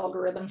how the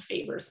algorithm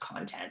favors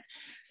content.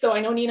 So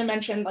I know Nina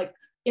mentioned like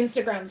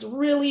Instagram's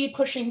really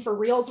pushing for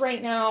Reels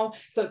right now.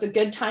 So it's a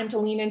good time to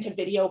lean into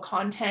video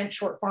content,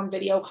 short form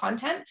video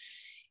content.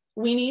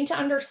 We need to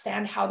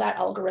understand how that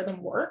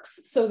algorithm works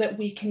so that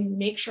we can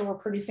make sure we're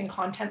producing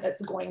content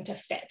that's going to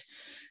fit.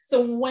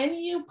 So when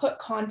you put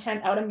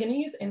content out, I'm going to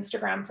use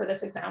Instagram for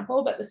this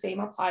example, but the same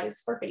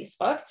applies for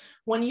Facebook.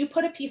 When you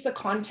put a piece of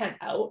content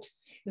out,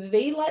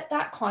 they let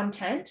that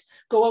content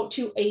go out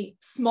to a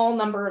small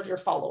number of your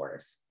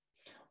followers.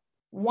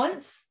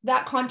 Once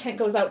that content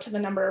goes out to the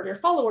number of your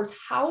followers,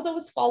 how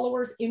those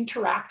followers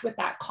interact with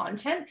that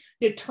content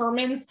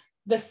determines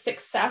the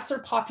success or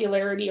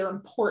popularity or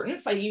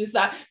importance. I use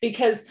that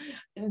because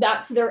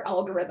that's their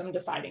algorithm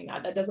deciding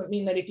that. That doesn't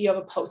mean that if you have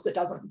a post that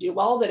doesn't do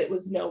well, that it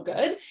was no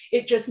good.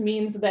 It just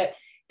means that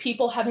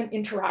people haven't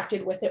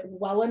interacted with it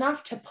well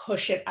enough to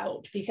push it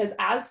out, because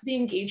as the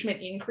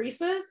engagement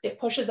increases, it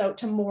pushes out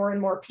to more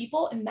and more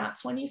people. And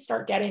that's when you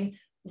start getting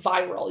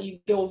viral. You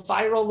go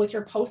viral with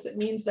your post. It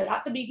means that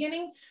at the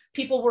beginning,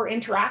 people were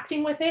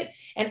interacting with it.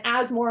 And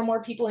as more and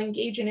more people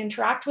engage and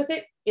interact with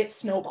it, it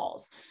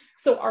snowballs.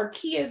 So our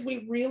key is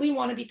we really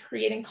want to be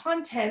creating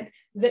content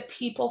that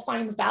people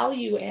find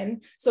value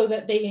in so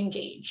that they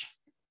engage.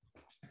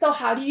 So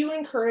how do you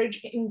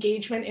encourage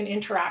engagement and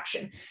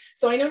interaction?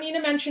 So I know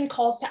Nina mentioned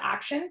calls to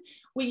action.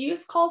 We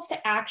use calls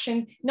to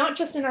action, not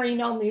just in our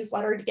email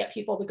newsletter to get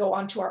people to go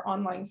onto our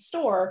online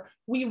store.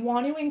 We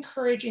want to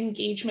encourage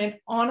engagement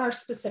on our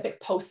specific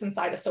posts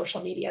inside of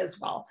social media as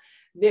well.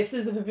 This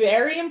is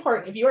very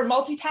important. If you are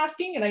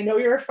multitasking, and I know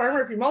you're a farmer,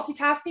 if you're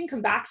multitasking,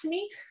 come back to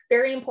me.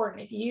 Very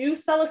important. If you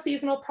sell a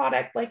seasonal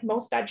product like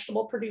most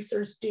vegetable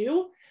producers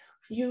do,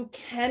 you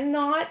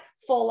cannot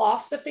fall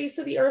off the face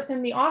of the earth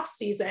in the off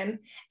season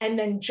and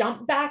then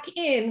jump back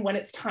in when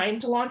it's time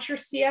to launch your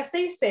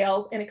CSA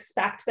sales and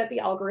expect that the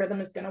algorithm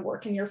is going to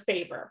work in your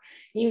favor.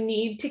 You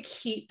need to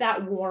keep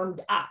that warmed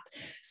up.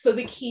 So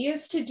the key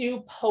is to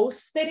do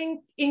posts that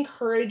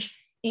encourage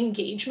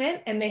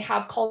engagement and they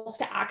have calls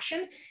to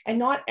action. And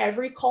not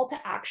every call to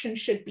action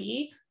should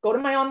be go to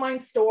my online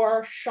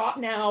store, shop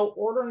now,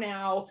 order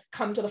now,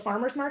 come to the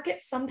farmer's market.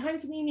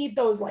 Sometimes we need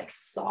those like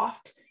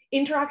soft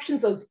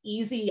interactions, those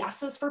easy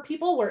yeses for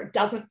people where it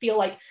doesn't feel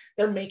like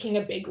they're making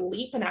a big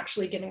leap and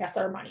actually giving us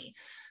our money.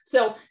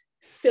 So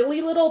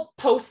silly little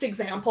post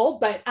example,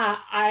 but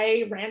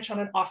I ranch on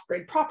an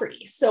off-grid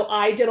property. So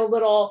I did a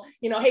little,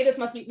 hey, this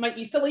might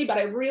be silly, but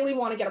I really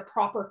want to get a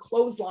proper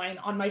clothesline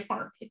on my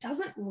farm. It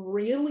doesn't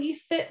really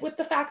fit with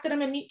the fact that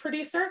I'm a meat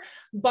producer,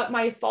 but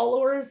my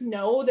followers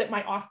know that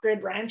my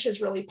off-grid ranch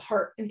is really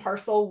part and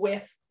parcel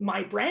with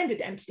my brand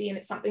identity. And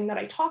it's something that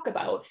I talk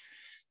about.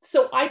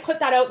 So I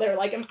put that out there,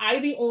 like, am I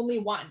the only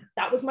one?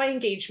 That was my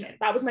engagement.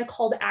 That was my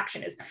call to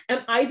action is, am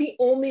I the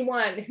only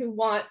one who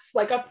wants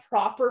like a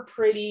proper,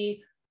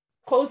 pretty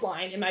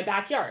clothesline in my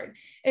backyard?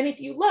 And if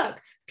you look,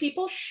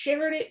 people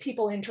shared it,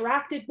 people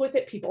interacted with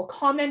it, people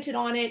commented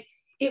on it.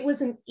 It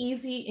was an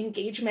easy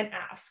engagement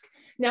ask.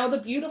 Now,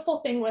 the beautiful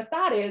thing with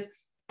that is,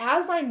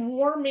 as I'm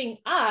warming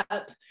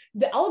up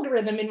the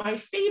algorithm in my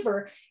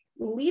favor,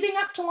 leading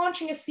up to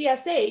launching a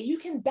CSA, you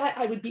can bet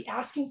I would be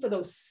asking for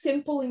those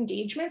simple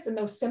engagements and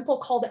those simple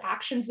call to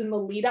actions in the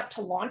lead up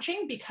to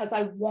launching, because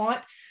I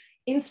want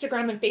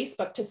Instagram and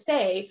Facebook to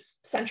say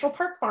Central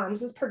Park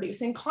Farms is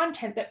producing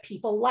content that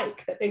people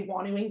like, that they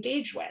want to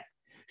engage with.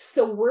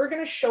 So we're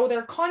going to show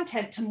their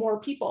content to more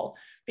people,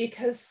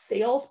 because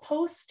sales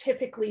posts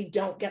typically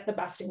don't get the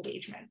best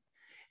engagement.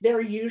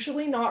 They're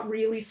usually not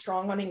really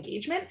strong on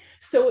engagement.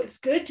 So it's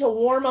good to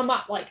warm them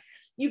up. Like,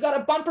 you got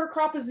a bumper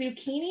crop of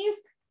zucchinis,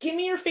 give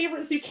me your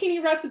favorite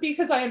zucchini recipe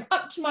because I am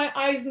up to my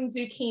eyes in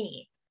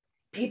zucchini.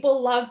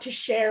 People love to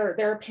share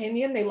their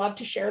opinion. They love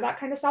to share that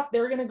kind of stuff.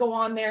 They're going to go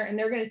on there and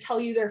they're going to tell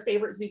you their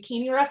favorite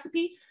zucchini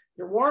recipe.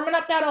 You're warming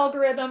up that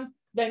algorithm,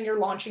 then you're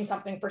launching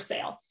something for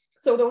sale.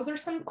 So those are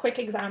some quick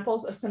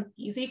examples of some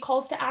easy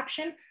calls to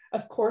action.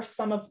 Of course,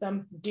 some of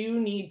them do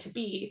need to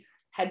be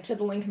head to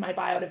the link in my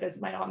bio to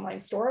visit my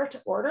online store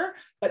to order,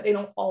 but they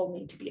don't all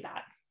need to be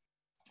that.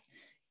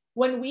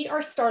 When we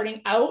are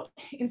starting out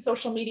in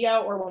social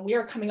media, or when we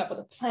are coming up with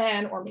a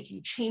plan or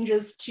making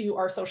changes to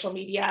our social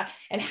media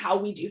and how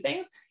we do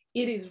things,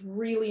 it is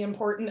really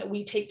important that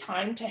we take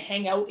time to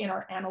hang out in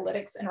our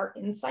analytics and our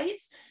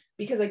insights,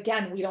 because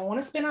again, we don't want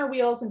to spin our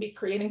wheels and be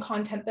creating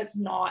content that's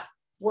not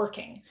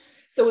working.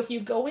 So if you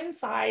go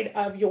inside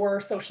of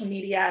your social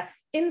media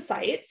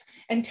insights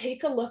and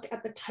take a look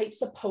at the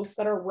types of posts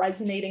that are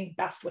resonating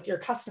best with your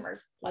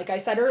customers, like I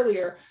said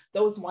earlier,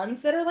 those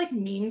ones that are like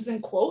memes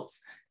and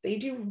quotes, they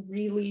do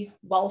really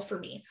well for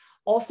me.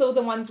 Also,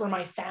 the ones where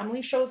my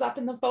family shows up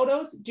in the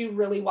photos do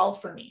really well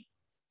for me.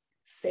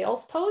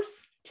 Sales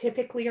posts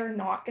typically are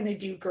not going to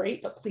do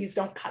great, but please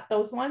don't cut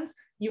those ones.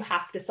 You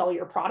have to sell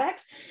your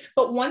product.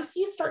 But once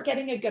you start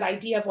getting a good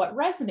idea of what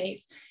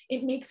resonates,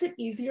 it makes it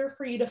easier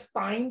for you to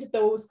find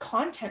those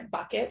content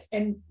buckets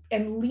and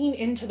lean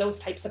into those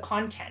types of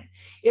content.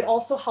 It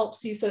also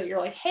helps you so that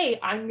you're like, hey,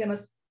 I'm going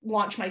to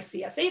launch my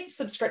CSA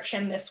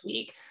subscription this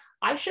week.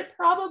 I should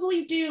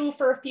probably do,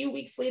 for a few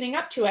weeks leading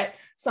up to it,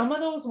 some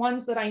of those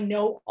ones that I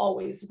know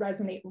always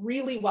resonate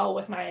really well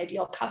with my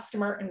ideal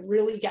customer and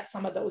really get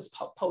some of those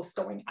posts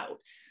going out.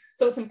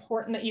 So it's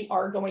important that you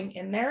are going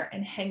in there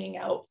and hanging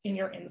out in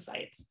your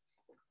insights.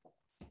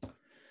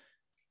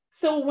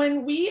 So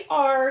when we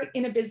are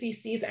in a busy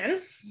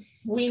season,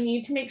 we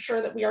need to make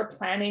sure that we are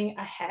planning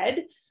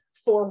ahead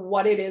for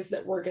what it is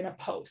that we're going to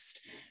post.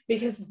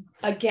 Because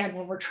again,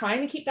 when we're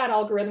trying to keep that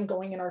algorithm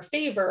going in our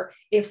favor,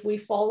 if we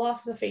fall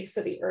off the face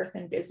of the earth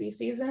in busy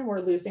season,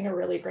 we're losing a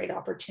really great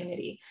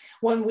opportunity.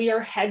 When we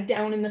are head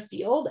down in the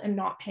field and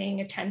not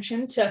paying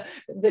attention to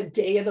the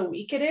day of the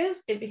week it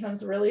is, it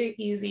becomes really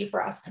easy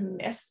for us to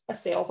miss a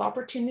sales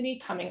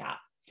opportunity coming up.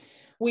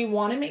 We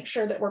want to make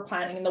sure that we're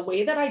planning. And the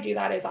way that I do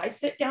that is I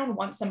sit down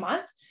once a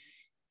month.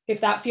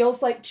 If that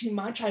feels like too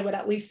much, I would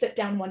at least sit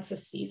down once a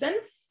season.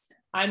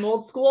 I'm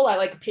old school. I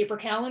like a paper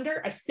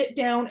calendar. I sit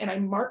down and I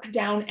mark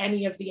down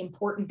any of the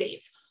important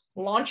dates.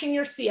 Launching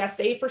your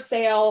CSA for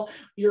sale,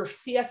 your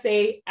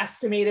CSA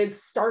estimated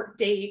start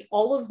date,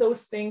 all of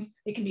those things.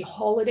 It can be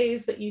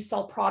holidays that you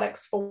sell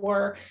products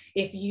for.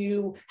 If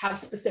you have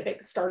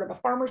specific start of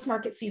a farmer's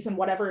market season,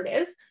 whatever it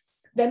is,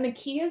 then the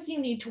key is you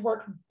need to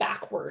work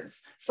backwards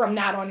from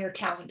that on your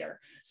calendar.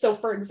 So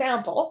for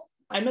example,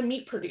 I'm a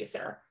meat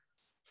producer.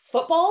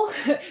 Football,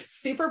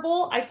 Super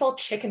Bowl, I sell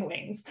chicken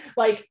wings.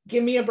 Like,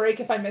 give me a break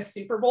if I miss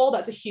Super Bowl.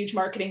 That's a huge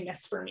marketing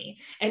miss for me.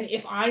 And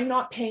if I'm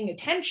not paying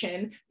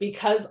attention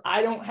because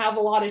I don't have a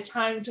lot of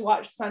time to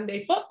watch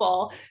Sunday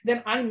football,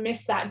 then I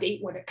miss that date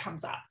when it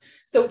comes up.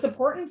 So it's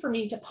important for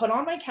me to put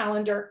on my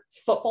calendar,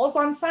 football's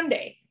on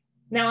Sunday.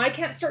 Now I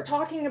can't start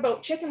talking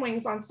about chicken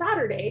wings on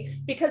Saturday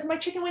because my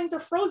chicken wings are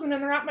frozen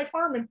and they're at my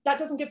farm, and that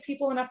doesn't give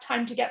people enough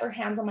time to get their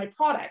hands on my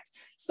product.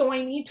 So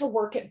I need to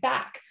work it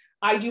back.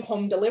 I do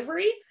home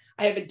delivery.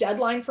 I have a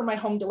deadline for my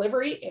home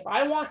delivery. If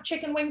I want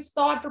chicken wings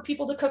thawed for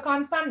people to cook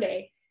on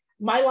Sunday,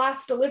 my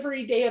last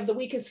delivery day of the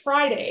week is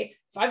Friday.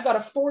 If I've got a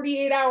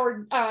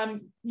 48-hour,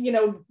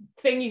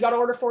 thing, you got to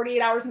order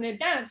 48 hours in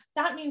advance,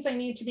 that means I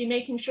need to be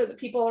making sure that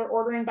people are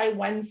ordering by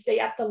Wednesday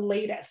at the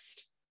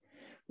latest.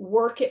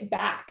 Work it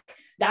back.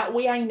 That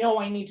way I know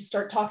I need to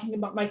start talking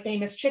about my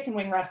famous chicken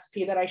wing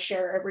recipe that I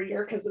share every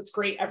year because it's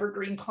great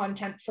evergreen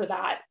content for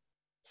that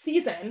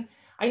season.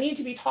 I need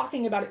to be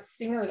talking about it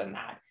sooner than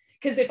that.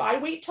 Because if I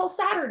wait till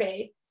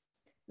Saturday,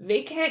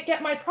 they can't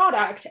get my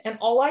product. And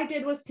all I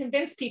did was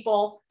convince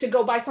people to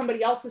go buy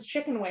somebody else's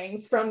chicken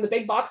wings from the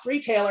big box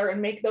retailer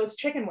and make those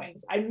chicken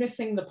wings. I'm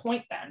missing the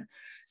point then.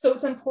 So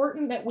it's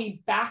important that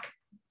we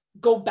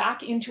go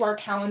back into our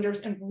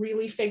calendars and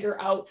really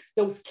figure out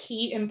those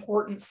key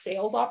important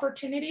sales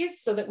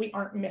opportunities so that we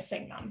aren't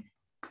missing them.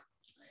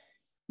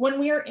 When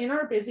we are in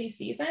our busy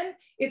season,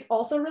 it's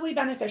also really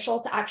beneficial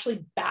to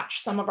actually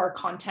batch some of our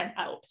content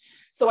out.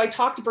 So I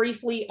talked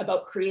briefly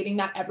about creating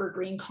that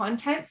evergreen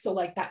content. So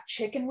like that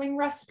chicken wing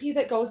recipe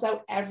that goes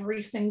out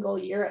every single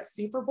year at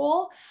Super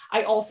Bowl.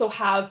 I also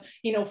have,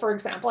 for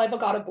example, I've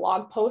got a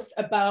blog post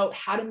about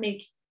how to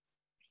make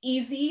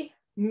easy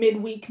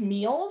midweek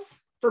meals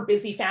for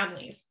busy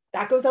families.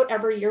 That goes out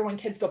every year when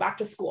kids go back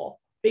to school,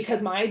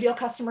 because my ideal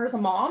customer is a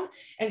mom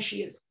and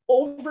she is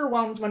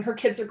overwhelmed when her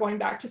kids are going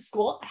back to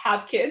school. I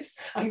have kids.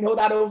 I know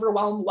that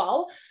overwhelm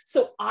well.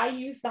 So I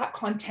use that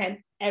content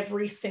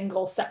every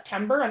single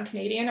September. I'm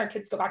Canadian. Our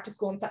kids go back to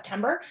school in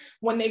September.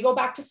 When they go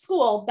back to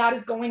school, that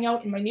is going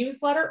out in my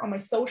newsletter, on my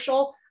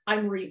social.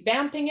 I'm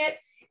revamping it.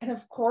 And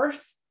of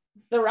course,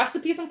 the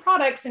recipes and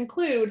products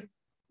include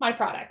my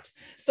product.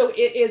 So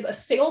it is a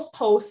sales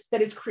post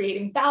that is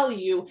creating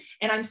value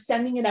and I'm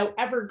sending it out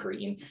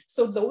evergreen.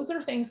 So those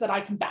are things that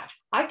I can batch.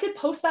 I could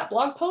post that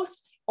blog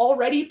post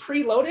already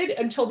preloaded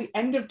until the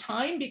end of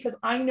time because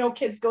I know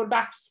kids go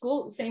back to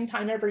school at the same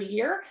time every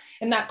year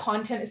and that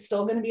content is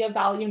still going to be of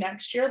value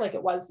next year like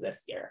it was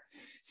this year.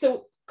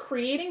 So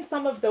creating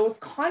some of those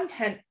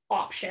content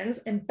options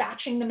and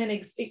batching them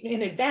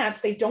in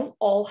advance, they don't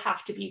all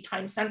have to be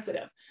time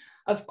sensitive.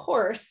 Of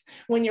course,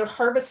 when you're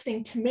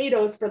harvesting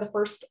tomatoes for the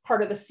first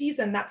part of the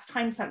season, that's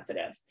time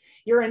sensitive.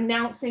 You're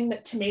announcing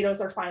that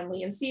tomatoes are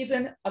finally in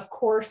season. Of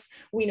course,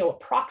 we know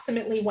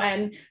approximately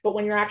when, but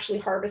when you're actually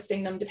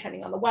harvesting them,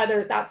 depending on the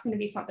weather, that's going to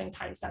be something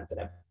time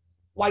sensitive.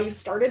 Why you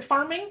started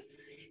farming,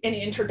 an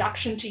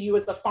introduction to you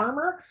as a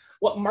farmer,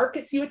 what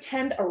markets you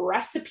attend, a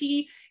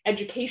recipe,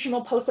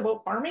 educational posts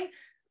about farming.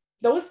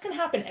 those can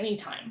happen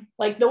anytime.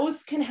 Like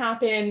those can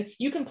happen,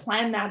 you can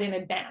plan that in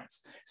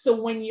advance. So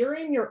when you're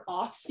in your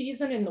off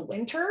season in the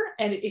winter,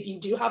 and if you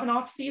do have an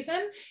off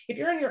season, if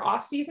you're in your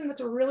off season, that's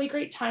a really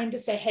great time to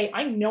say, hey,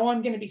 I know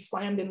I'm going to be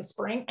slammed in the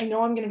spring. I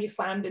know I'm going to be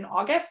slammed in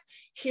August.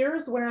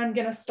 Here's where I'm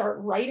going to start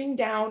writing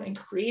down and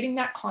creating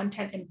that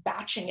content and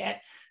batching it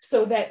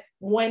so that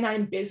when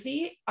I'm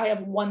busy, I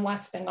have one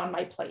less thing on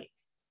my plate.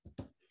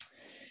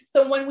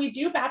 So when we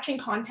do batching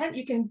content,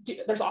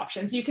 there's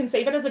options. You can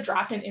save it as a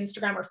draft in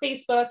Instagram or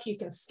Facebook. You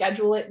can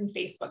schedule it in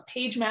Facebook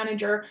Page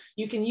Manager.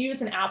 You can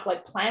use an app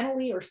like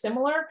Planoly or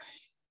similar.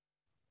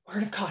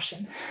 Word of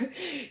caution,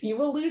 you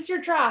will lose your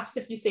drafts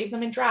if you save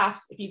them in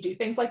drafts. If you do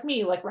things like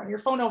me, like run your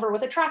phone over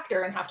with a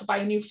tractor and have to buy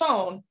a new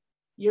phone,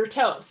 you're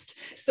toast.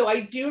 So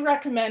I do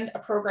recommend a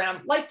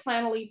program like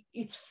Planoly.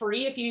 It's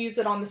free if you use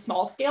it on the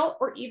small scale,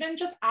 or even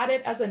just add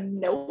it as a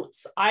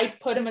notes. I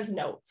put them as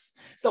notes.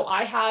 So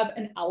I have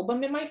an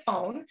album in my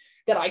phone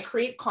that I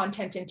create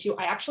content into.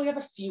 I actually have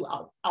a few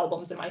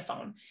albums in my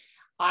phone.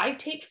 I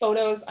take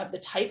photos of the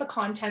type of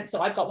content.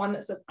 So I've got one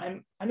that says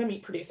I'm a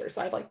meat producer.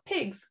 So I have like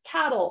pigs,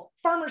 cattle,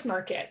 farmers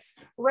markets,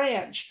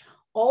 ranch,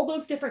 all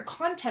those different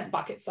content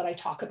buckets that I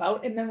talk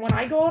about. And then when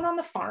I go out on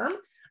the farm,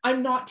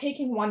 I'm not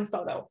taking one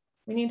photo.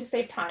 We need to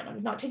save time.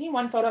 I'm not taking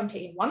one photo. I'm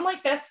taking one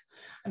like this.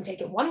 I'm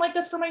taking one like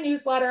this for my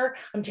newsletter.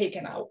 I'm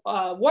taking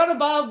one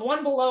above,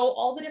 one below,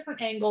 all the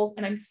different angles,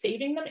 and I'm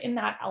saving them in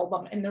that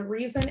album. And the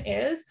reason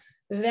is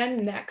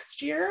then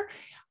next year,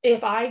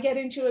 if I get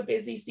into a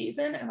busy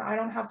season and I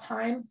don't have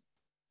time,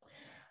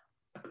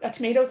 a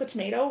tomato is a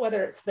tomato,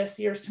 whether it's this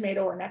year's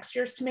tomato or next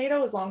year's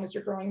tomato, as long as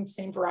you're growing the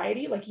same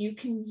variety, like you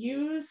can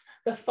use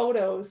the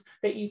photos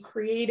that you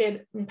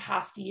created in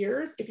past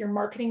years. If you're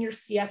marketing your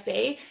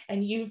CSA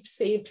and you've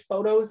saved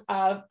photos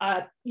of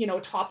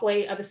top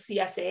lay of a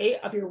CSA,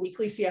 of your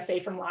weekly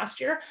CSA from last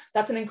year,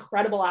 that's an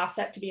incredible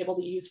asset to be able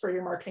to use for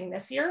your marketing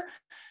this year.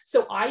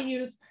 So I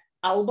use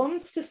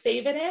albums to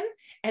save it in.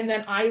 And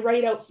then I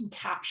write out some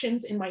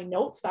captions in my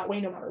notes. That way,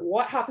 no matter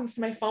what happens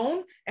to my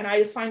phone, and I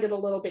just find it a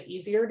little bit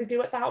easier to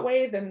do it that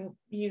way than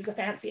use a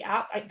fancy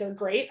app. They're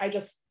great.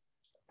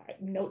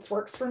 Notes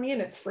works for me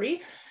and it's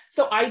free.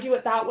 So I do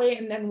it that way.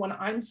 And then when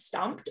I'm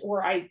stumped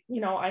or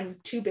I'm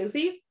too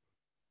busy,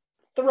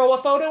 throw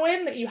a photo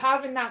in that you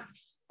have in that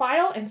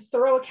file and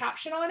throw a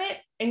caption on it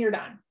and you're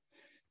done.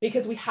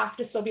 Because we have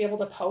to still be able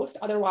to post.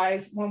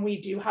 Otherwise, when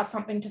we do have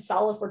something to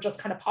sell, if we're just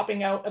kind of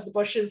popping out of the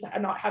bushes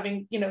and not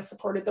having,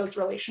 supported those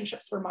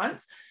relationships for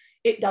months,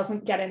 it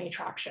doesn't get any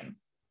traction.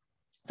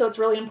 So it's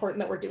really important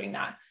that we're doing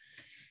that.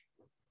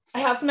 I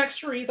have some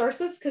extra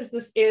resources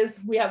because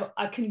we have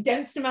a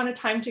condensed amount of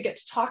time to get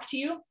to talk to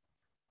you.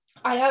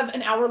 I have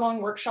an hour-long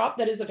workshop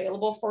that is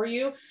available for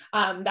you.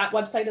 That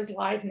website is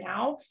live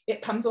now.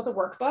 It comes with a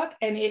workbook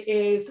and it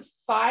is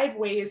 5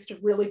 ways to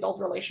really build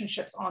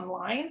relationships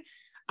online.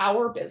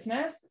 Our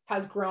business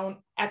has grown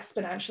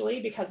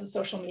exponentially because of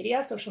social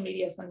media. Social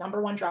media is the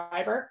 #1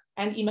 driver,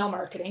 and email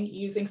marketing,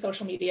 using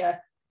social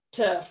media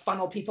to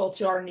funnel people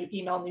to our new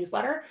email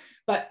newsletter.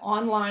 But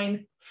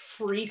online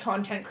free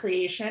content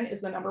creation is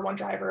the #1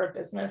 driver of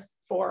business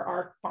for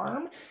our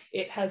farm.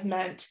 It has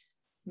meant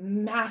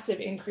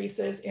massive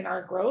increases in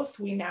our growth.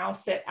 We now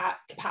sit at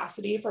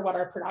capacity for what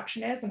our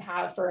production is and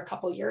have for a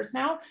couple of years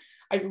now.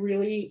 I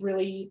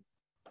really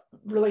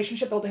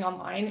relationship building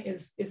online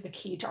is the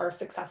key to our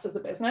success as a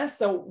business.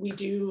 So we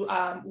do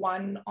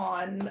one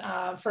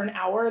on for an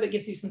hour that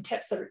gives you some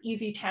tips that are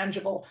easy,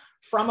 tangible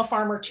from a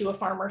farmer to a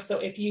farmer. So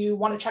if you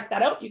want to check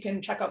that out, you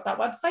can check out that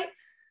website.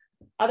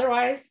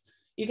 Otherwise,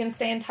 you can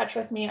stay in touch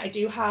with me. I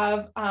do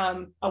have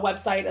a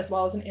website as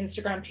well as an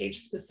Instagram page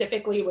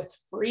specifically with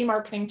free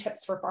marketing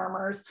tips for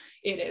farmers.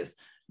 It is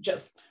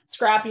just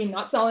scrappy,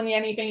 not selling you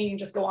anything. You can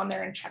just go on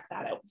there and check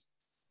that out.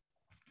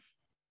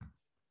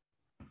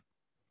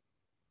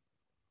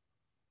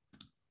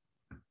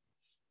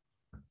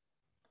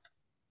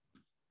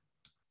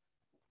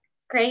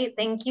 Great,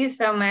 thank you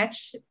so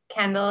much,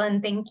 Kendall,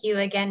 and thank you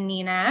again,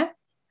 Nina.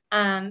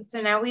 So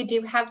now we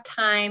do have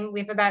time. We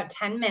have about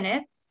 10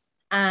 minutes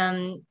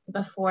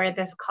before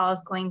this call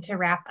is going to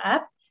wrap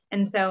up.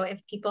 And so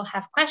if people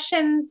have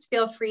questions,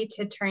 feel free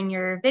to turn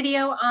your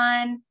video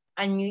on,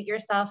 unmute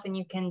yourself, and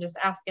you can just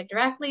ask it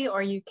directly,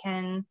 or you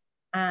can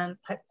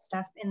put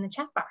stuff in the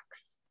chat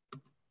box.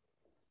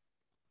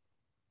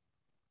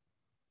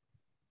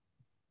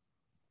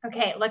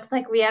 Okay, it looks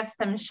like we have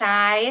some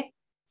shy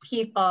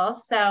people.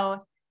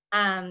 So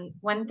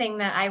one thing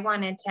that I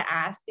wanted to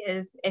ask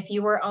is, if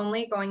you were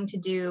only going to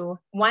do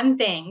one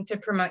thing to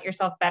promote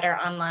yourself better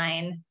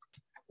online,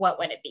 what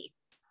would it be?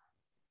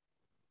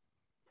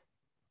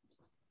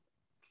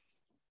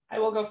 I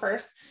will go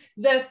first.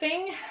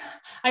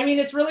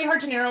 It's really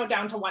hard to narrow it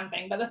down to one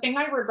thing, but the thing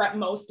I regret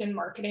most in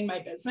marketing my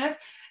business,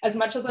 as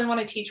much as I want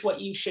to teach what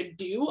you should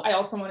do, I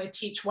also want to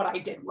teach what I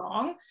did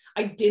wrong.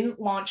 I didn't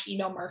launch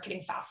email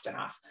marketing fast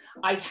enough.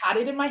 I had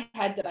it in my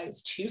head that I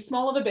was too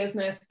small of a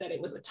business, that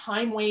it was a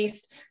time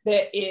waste,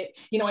 that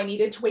I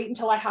needed to wait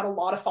until I had a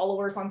lot of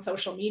followers on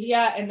social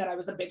media and that I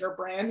was a bigger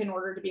brand in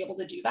order to be able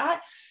to do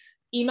that.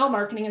 email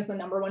marketing is the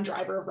 #1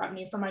 driver of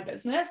revenue for my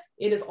business.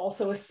 It is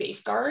also a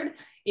safeguard.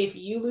 If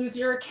you lose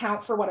your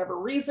account for whatever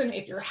reason,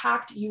 if you're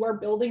hacked, you are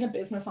building a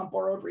business on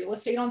borrowed real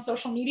estate on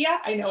social media.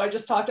 I know I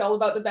just talked all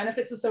about the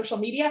benefits of social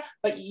media,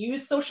 but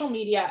use social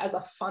media as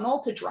a funnel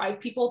to drive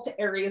people to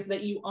areas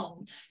that you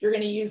own. You're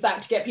going to use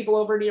that to get people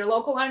over to your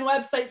local line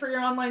website for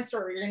your online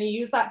store. You're going to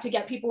use that to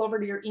get people over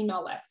to your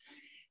email list.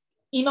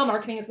 Email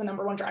marketing is the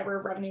 #1 driver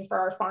of revenue for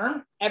our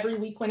farm. Every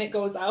week when it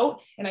goes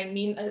out, and I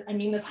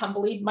mean this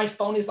humbly, my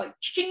phone is like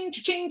cha-ching,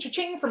 cha-ching,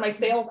 cha-ching for my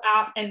sales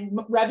app, and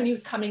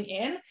revenue's coming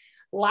in.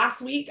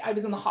 Last week, I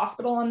was in the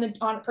hospital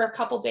for a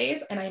couple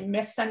days, and I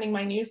missed sending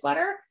my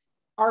newsletter.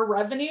 Our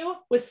revenue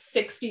was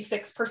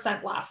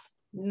 66% less.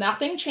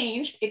 Nothing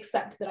changed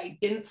except that I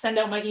didn't send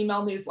out my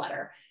email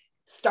newsletter.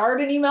 Start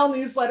an email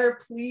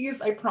newsletter,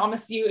 please. I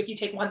promise you, if you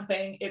take one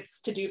thing,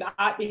 it's to do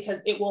that,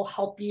 because it will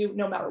help you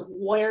no matter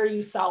where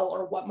you sell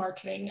or what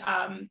marketing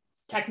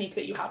technique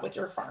that you have with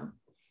your farm.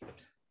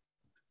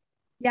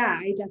 Yeah,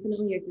 I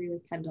definitely agree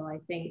with Kendall. I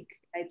think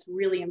it's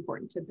really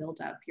important to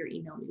build up your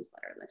email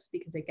newsletter list,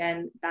 because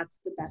again, that's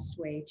the best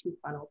way to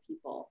funnel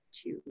people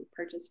to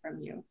purchase from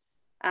you.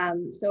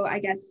 So I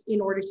guess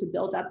in order to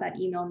build up that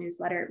email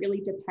newsletter, it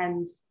really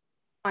depends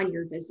on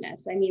your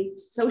business. I mean,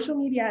 social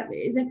media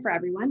isn't for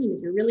everyone. And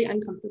if you're really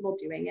uncomfortable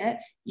doing it,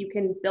 you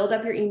can build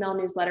up your email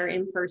newsletter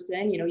in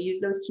person, use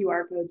those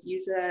QR codes,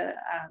 use a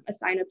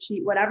sign-up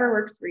sheet, whatever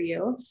works for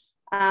you.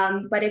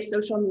 But if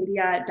social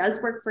media does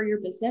work for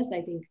your business,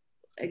 I think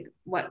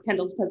what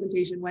Kendall's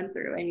presentation went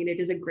through, I mean, it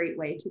is a great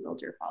way to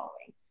build your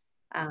following.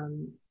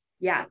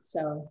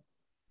 So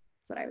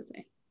that's what I would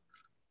say.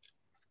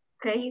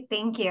 Great,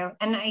 thank you.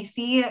 And I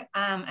see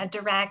a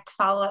direct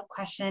follow-up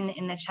question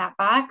in the chat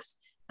box.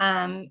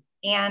 Anne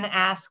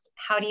asked,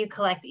 how do you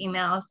collect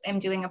emails? I'm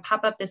doing a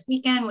pop-up this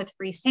weekend with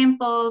free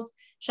samples.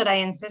 Should I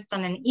insist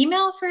on an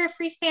email for a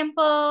free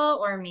sample,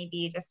 or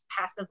maybe just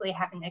passively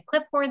having a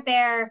clipboard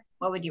there?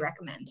 What would you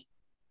recommend?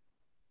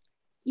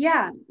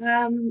 Yeah,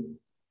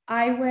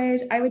 I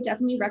would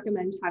definitely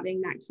recommend having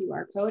that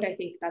QR code. I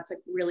think that's a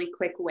really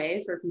quick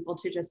way for people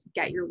to just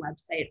get your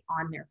website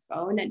on their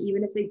phone. And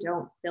even if they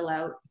don't fill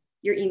out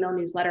your email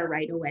newsletter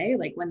right away,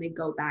 like when they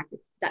go back,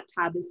 that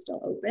tab is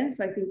still open.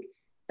 So I think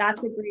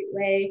that's a great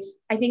way.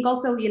 I think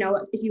also,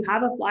 if you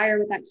have a flyer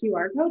with that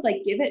QR code,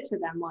 like give it to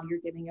them while you're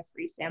giving a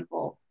free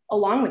sample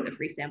along with the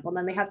free sample. And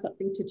then they have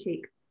something to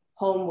take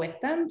home with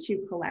them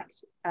to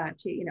collect,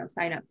 to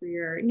sign up for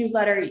your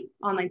newsletter,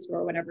 online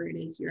store, whatever it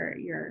is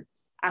you're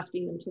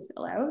asking them to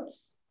fill out.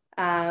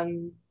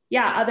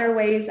 Other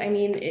ways, I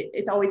mean,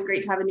 it's always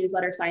great to have a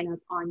newsletter sign up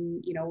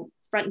on,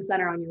 front and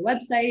center on your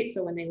website.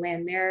 So when they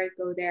land there,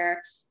 go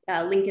there,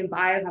 link in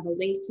bio, have a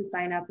link to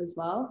sign up as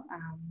well.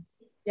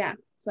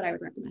 That's what I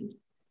would recommend.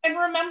 And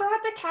remember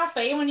at the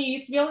cafe when you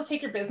used to be able to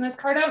take your business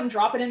card out and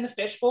drop it in the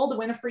fishbowl to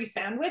win a free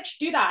sandwich?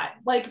 Do that.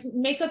 Like,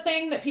 make a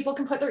thing that people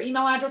can put their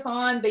email address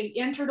on. They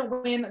enter to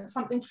win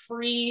something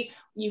free.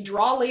 You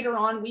draw later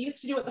on. We used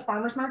to do at the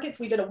farmers markets.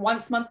 We did a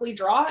once monthly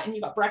draw, and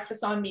you got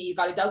breakfast on me. You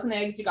got a dozen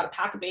eggs, you got a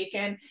pack of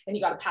bacon, and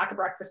you got a pack of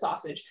breakfast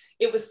sausage.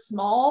 It was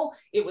small.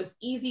 It was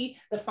easy.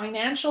 The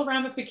financial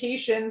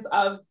ramifications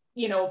of,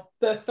 the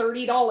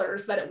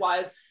 $30 that it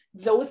was,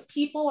 those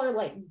people are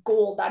like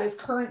gold. That is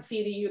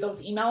currency to you,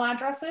 those email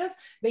addresses.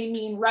 They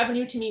mean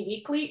revenue to me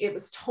weekly. It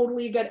was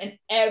totally good. And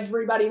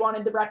everybody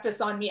wanted the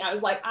breakfast on me. I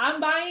was like,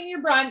 I'm buying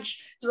your brunch,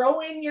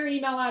 throw in your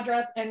email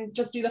address and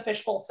just do the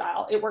fishbowl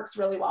style. It works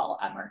really well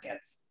at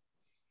markets.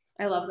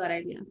 I love that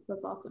idea.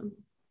 That's awesome.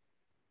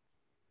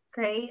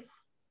 Great.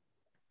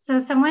 So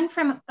someone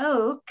from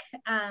Oak,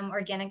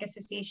 Organic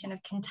Association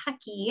of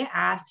Kentucky,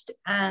 asked,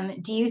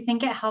 do you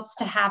think it helps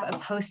to have a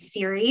post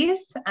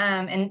series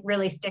and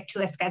really stick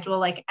to a schedule,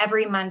 like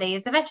every Monday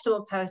is a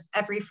vegetable post,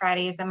 every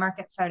Friday is a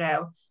market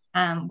photo?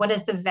 What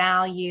is the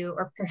value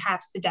or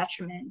perhaps the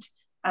detriment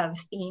of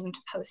themed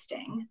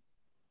posting?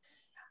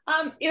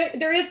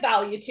 There is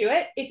value to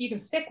it if you can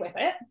stick with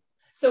it.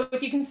 So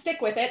if you can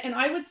stick with it, and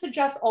I would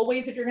suggest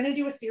always, if you're going to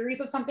do a series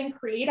of something,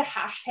 create a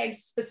hashtag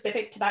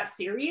specific to that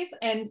series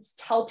and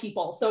tell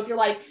people. So if you're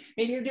like,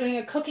 maybe you're doing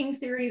a cooking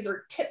series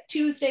or tip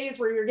Tuesdays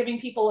where you're giving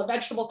people a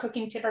vegetable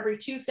cooking tip every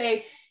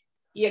Tuesday,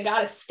 you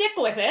got to stick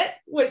with it,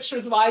 which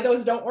is why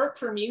those don't work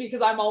for me,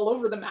 because I'm all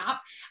over the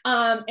map.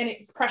 And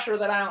it's pressure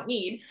that I don't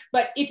need.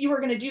 But if you were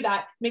going to do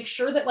that, make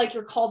sure that like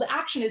your call to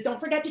action is, don't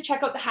forget to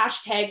check out the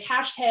hashtag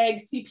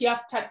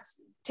CPF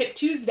Tip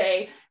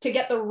Tuesday to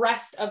get the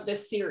rest of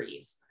this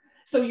series.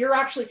 So you're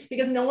actually,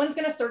 because no one's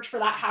going to search for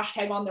that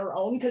hashtag on their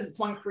own because it's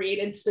one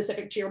created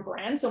specific to your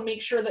brand. So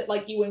make sure that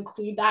like you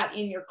include that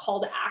in your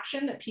call to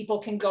action, that people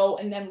can go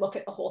and then look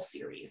at the whole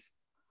series.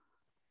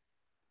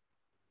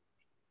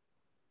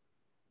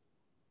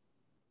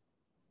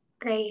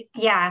 Great.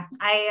 Yeah,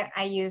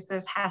 I use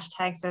those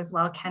hashtags as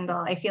well,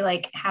 Kendall. I feel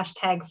like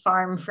hashtag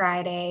Farm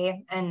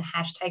Friday and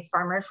hashtag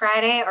Farmer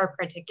Friday are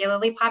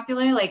particularly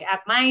popular. Like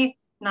at my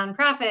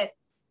nonprofit,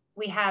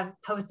 we have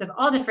posts of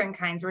all different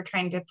kinds. We're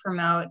trying to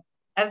promote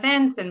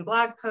events and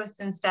blog posts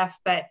and stuff,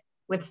 but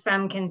with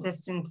some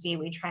consistency,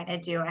 we try to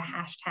do a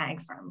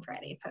hashtag Farm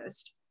Friday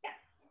post.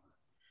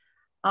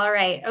 All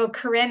right. Oh,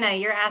 Corinna,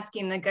 you're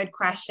asking the good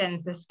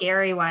questions, the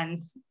scary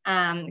ones.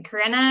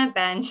 Corinna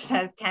Bench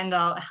says,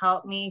 Kendall,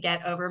 help me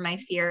get over my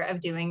fear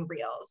of doing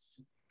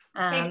reels,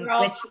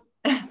 which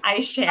I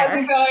share.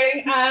 How's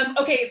it going?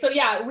 Okay, so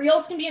yeah,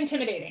 reels can be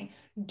intimidating.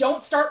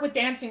 Don't start with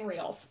dancing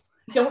reels.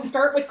 Don't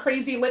start with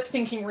crazy lip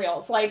syncing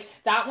reels. Like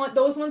that one,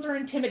 those ones are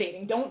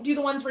intimidating. Don't do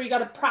the ones where you got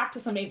to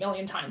practice them 8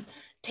 million times.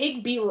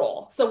 Take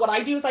B-roll. So what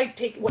I do is I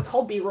take what's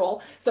called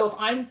B-roll. So if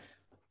I'm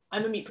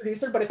a meat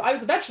producer, but if I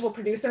was a vegetable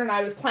producer and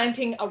I was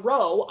planting a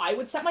row, I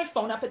would set my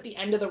phone up at the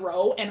end of the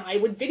row and I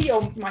would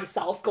video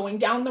myself going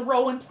down the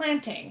row and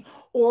planting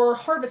or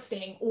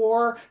harvesting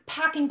or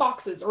packing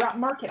boxes or at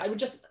market. I would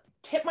just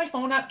tip my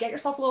phone up, get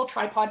yourself a little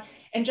tripod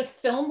and just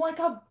film like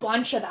a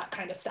bunch of that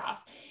kind of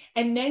stuff.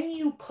 And then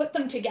you put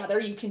them together.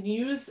 You can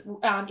use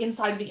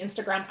inside of the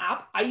Instagram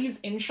app. I use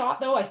InShot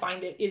though. I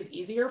find it is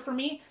easier for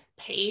me.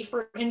 Pay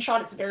for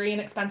InShot. It's very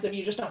inexpensive.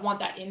 You just don't want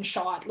that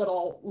InShot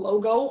little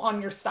logo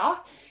on your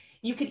stuff.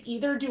 You could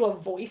either do a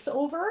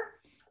voiceover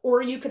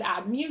or you could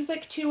add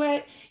music to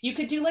it. You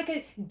could do like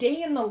a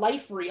day in the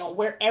life reel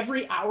where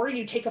every hour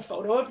you take a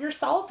photo of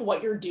yourself,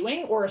 what you're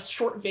doing, or a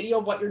short video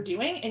of what you're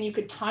doing, and you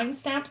could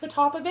timestamp the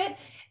top of it.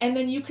 And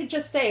then you could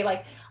just say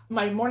like,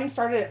 my morning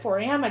started at 4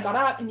 a.m. I got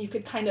up, and you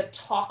could kind of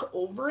talk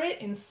over it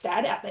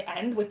instead at the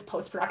end with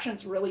post-production.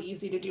 It's really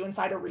easy to do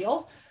inside of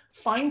Reels.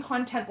 Find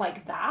content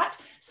like that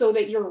so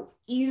that you're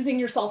easing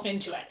yourself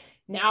into it.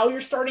 Now you're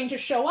starting to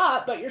show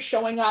up, but you're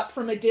showing up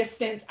from a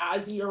distance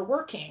as you're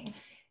working.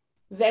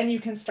 Then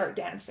you can start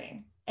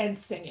dancing and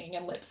singing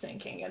and lip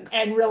syncing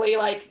and really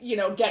like, you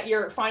know,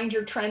 find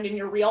your trend in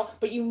your reel,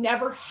 but you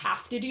never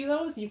have to do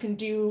those. You can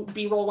do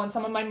B-roll ones.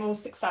 Some of my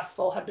most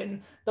successful have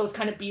been those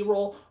kind of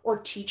B-roll or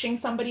teaching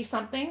somebody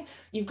something.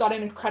 You've got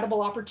an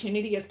incredible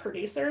opportunity as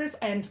producers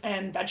and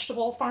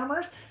vegetable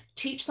farmers.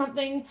 Teach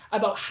something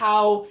about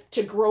how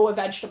to grow a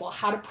vegetable,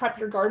 how to prep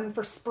your garden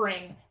for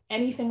spring,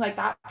 anything like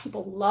that.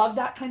 People love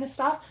that kind of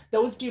stuff.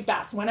 Those do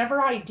best. Whenever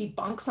I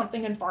debunk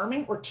something in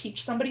farming or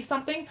teach somebody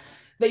something,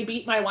 they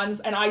beat my ones,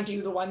 and I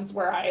do the ones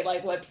where I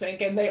like lip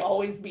sync, and they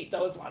always beat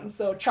those ones.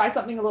 So try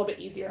something a little bit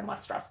easier and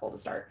less stressful to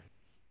start.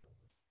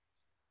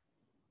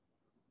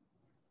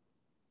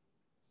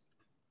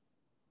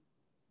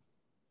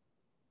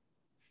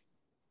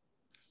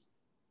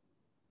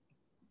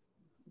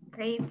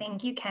 Great,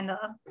 thank you, Kendall.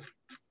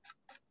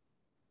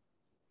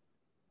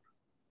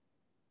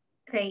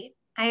 Great.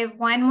 I have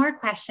one more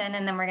question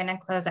and then we're going to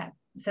close up.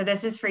 So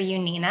this is for you,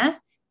 Nina.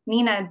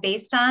 Nina,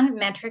 based on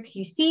metrics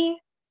you see,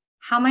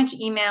 how much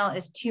email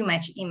is too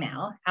much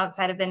email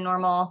outside of the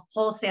normal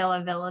wholesale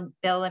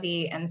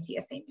availability and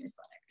CSA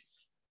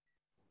newsletters?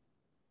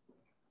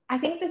 I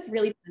think this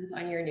really depends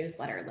on your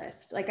newsletter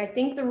list. Like I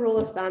think the rule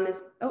of thumb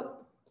is, oh,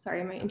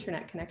 sorry, my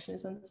internet connection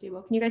is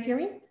unstable. Can you guys hear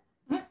me?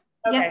 Okay.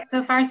 Yep,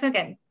 so far so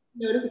good.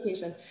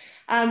 Notification.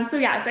 So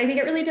I think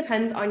it really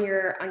depends on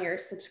your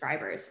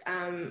subscribers.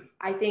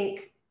 I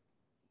think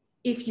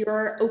if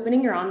you're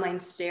opening your online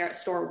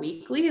store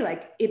weekly,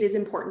 like it is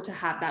important to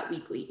have that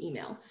weekly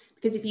email,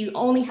 because if you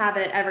only have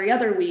it every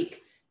other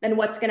week, then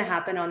what's going to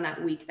happen on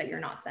that week that you're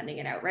not sending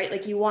it out, right?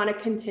 Like you want to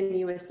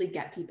continuously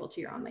get people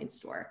to your online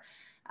store.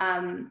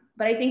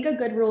 But I think a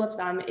good rule of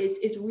thumb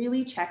is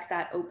really check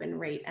that open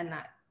rate, and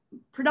that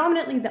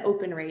predominantly the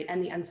open rate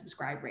and the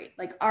unsubscribe rate.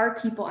 Like, are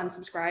people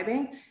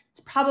unsubscribing?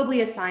 It's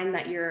probably a sign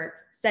that you're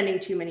sending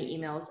too many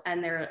emails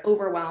and they're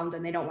overwhelmed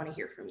and they don't want to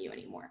hear from you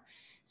anymore.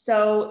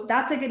 So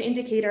that's a good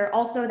indicator.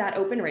 Also that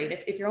open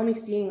rate, if you're only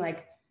seeing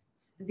like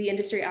the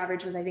industry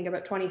average was, I think,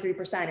 about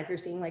 23%. If you're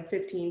seeing like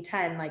 15,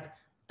 10, like,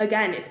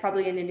 again, it's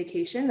probably an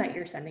indication that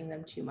you're sending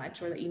them too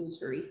much or that you need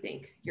to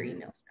rethink your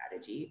email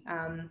strategy.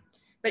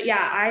 But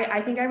yeah,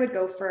 I think I would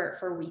go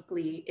for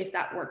weekly if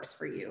that works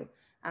for you.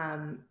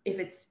 If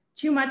it's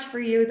too much for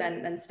you,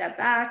 then step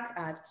back.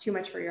 If it's too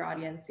much for your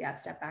audience, yeah,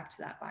 step back to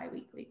that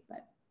bi-weekly.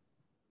 But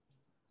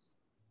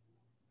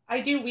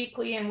I do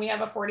weekly, and we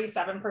have a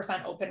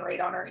 47% open rate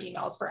on our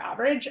emails for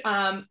average.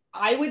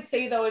 I would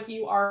say though, if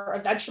you are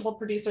a vegetable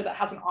producer that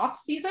has an off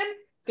season,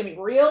 it's gonna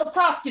be real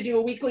tough to do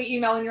a weekly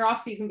email in your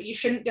off season, but you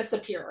shouldn't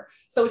disappear.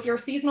 So if you're a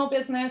seasonal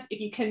business,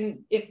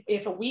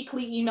 if a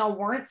weekly email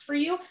warrants for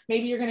you,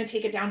 maybe you're gonna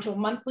take it down to a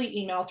monthly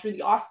email through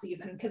the off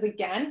season. Because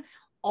again,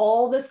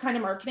 all this kind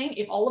of marketing,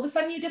 if all of a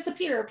sudden you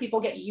disappear,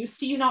 people get used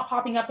to you not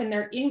popping up in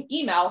their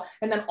email,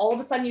 and then all of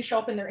a sudden you show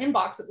up in their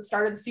inbox at the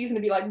start of the season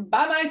to be like,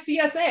 buy my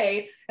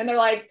CSA, and they're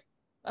like,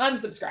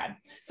 unsubscribe.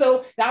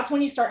 So that's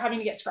when you start having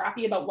to get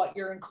scrappy about what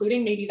you're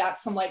including. Maybe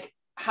that's some like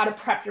how to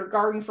prep your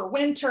garden for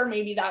winter.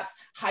 Maybe that's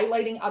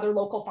highlighting other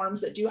local farms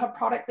that do have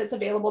product that's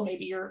available.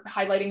 Maybe you're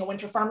highlighting a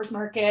winter farmers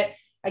market.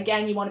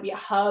 Again, you want to be a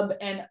hub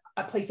and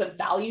a place of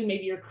value.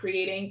 Maybe you're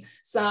creating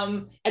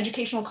some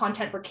educational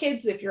content for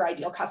kids if your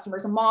ideal customer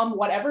is a mom,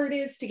 whatever it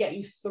is to get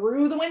you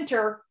through the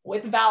winter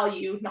with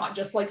value, not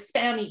just like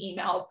spammy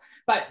emails,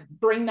 but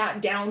bring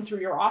that down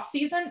through your off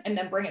season and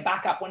then bring it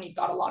back up when you've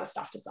got a lot of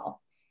stuff to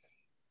sell.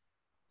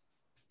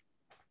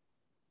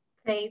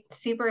 Great,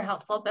 super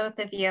helpful, both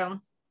of you.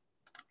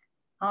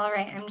 All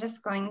right, I'm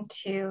just going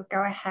to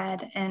go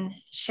ahead and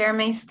share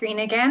my screen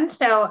again.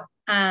 So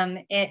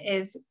It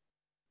is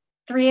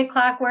 3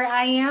 o'clock where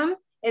I am.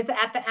 It's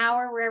at the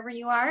hour wherever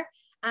you are.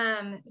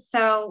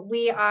 So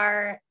we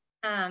are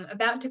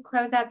about to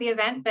close out the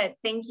event, but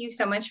thank you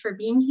so much for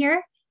being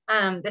here.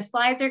 The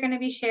slides are going to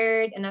be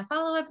shared in a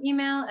follow-up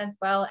email, as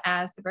well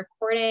as the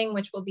recording,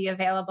 which will be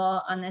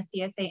available on the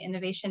CSA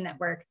Innovation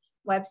Network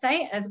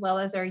website, as well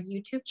as our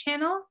YouTube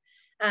channel.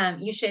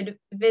 You should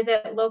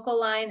visit Local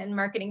Line and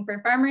Marketing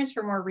for Farmers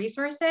for more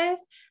resources.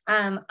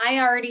 I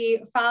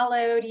already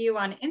followed you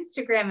on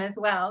Instagram as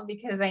well,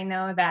 because I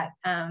know that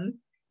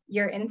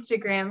your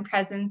Instagram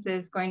presence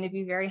is going to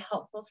be very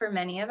helpful for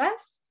many of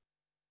us.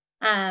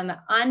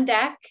 On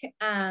deck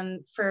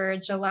for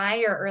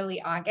July or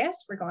early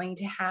August, we're going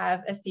to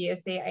have a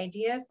CSA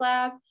Ideas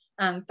Lab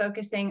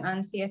focusing on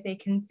CSA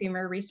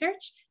consumer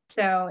research.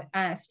 So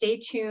stay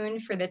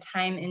tuned for the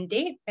time and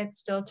date. It's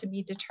still to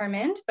be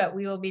determined, but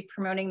we will be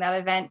promoting that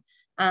event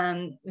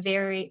on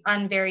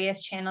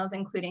various channels,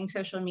 including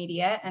social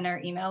media and our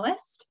email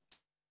list.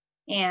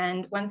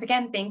 And once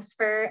again, thanks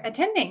for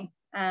attending.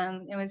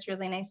 It was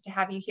really nice to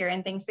have you here.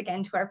 And thanks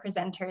again to our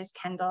presenters,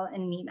 Kendall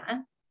and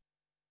Nina.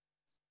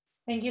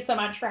 Thank you so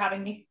much for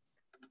having me.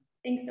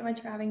 Thanks so much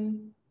for having me.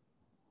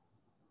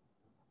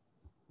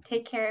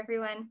 Take care,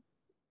 everyone.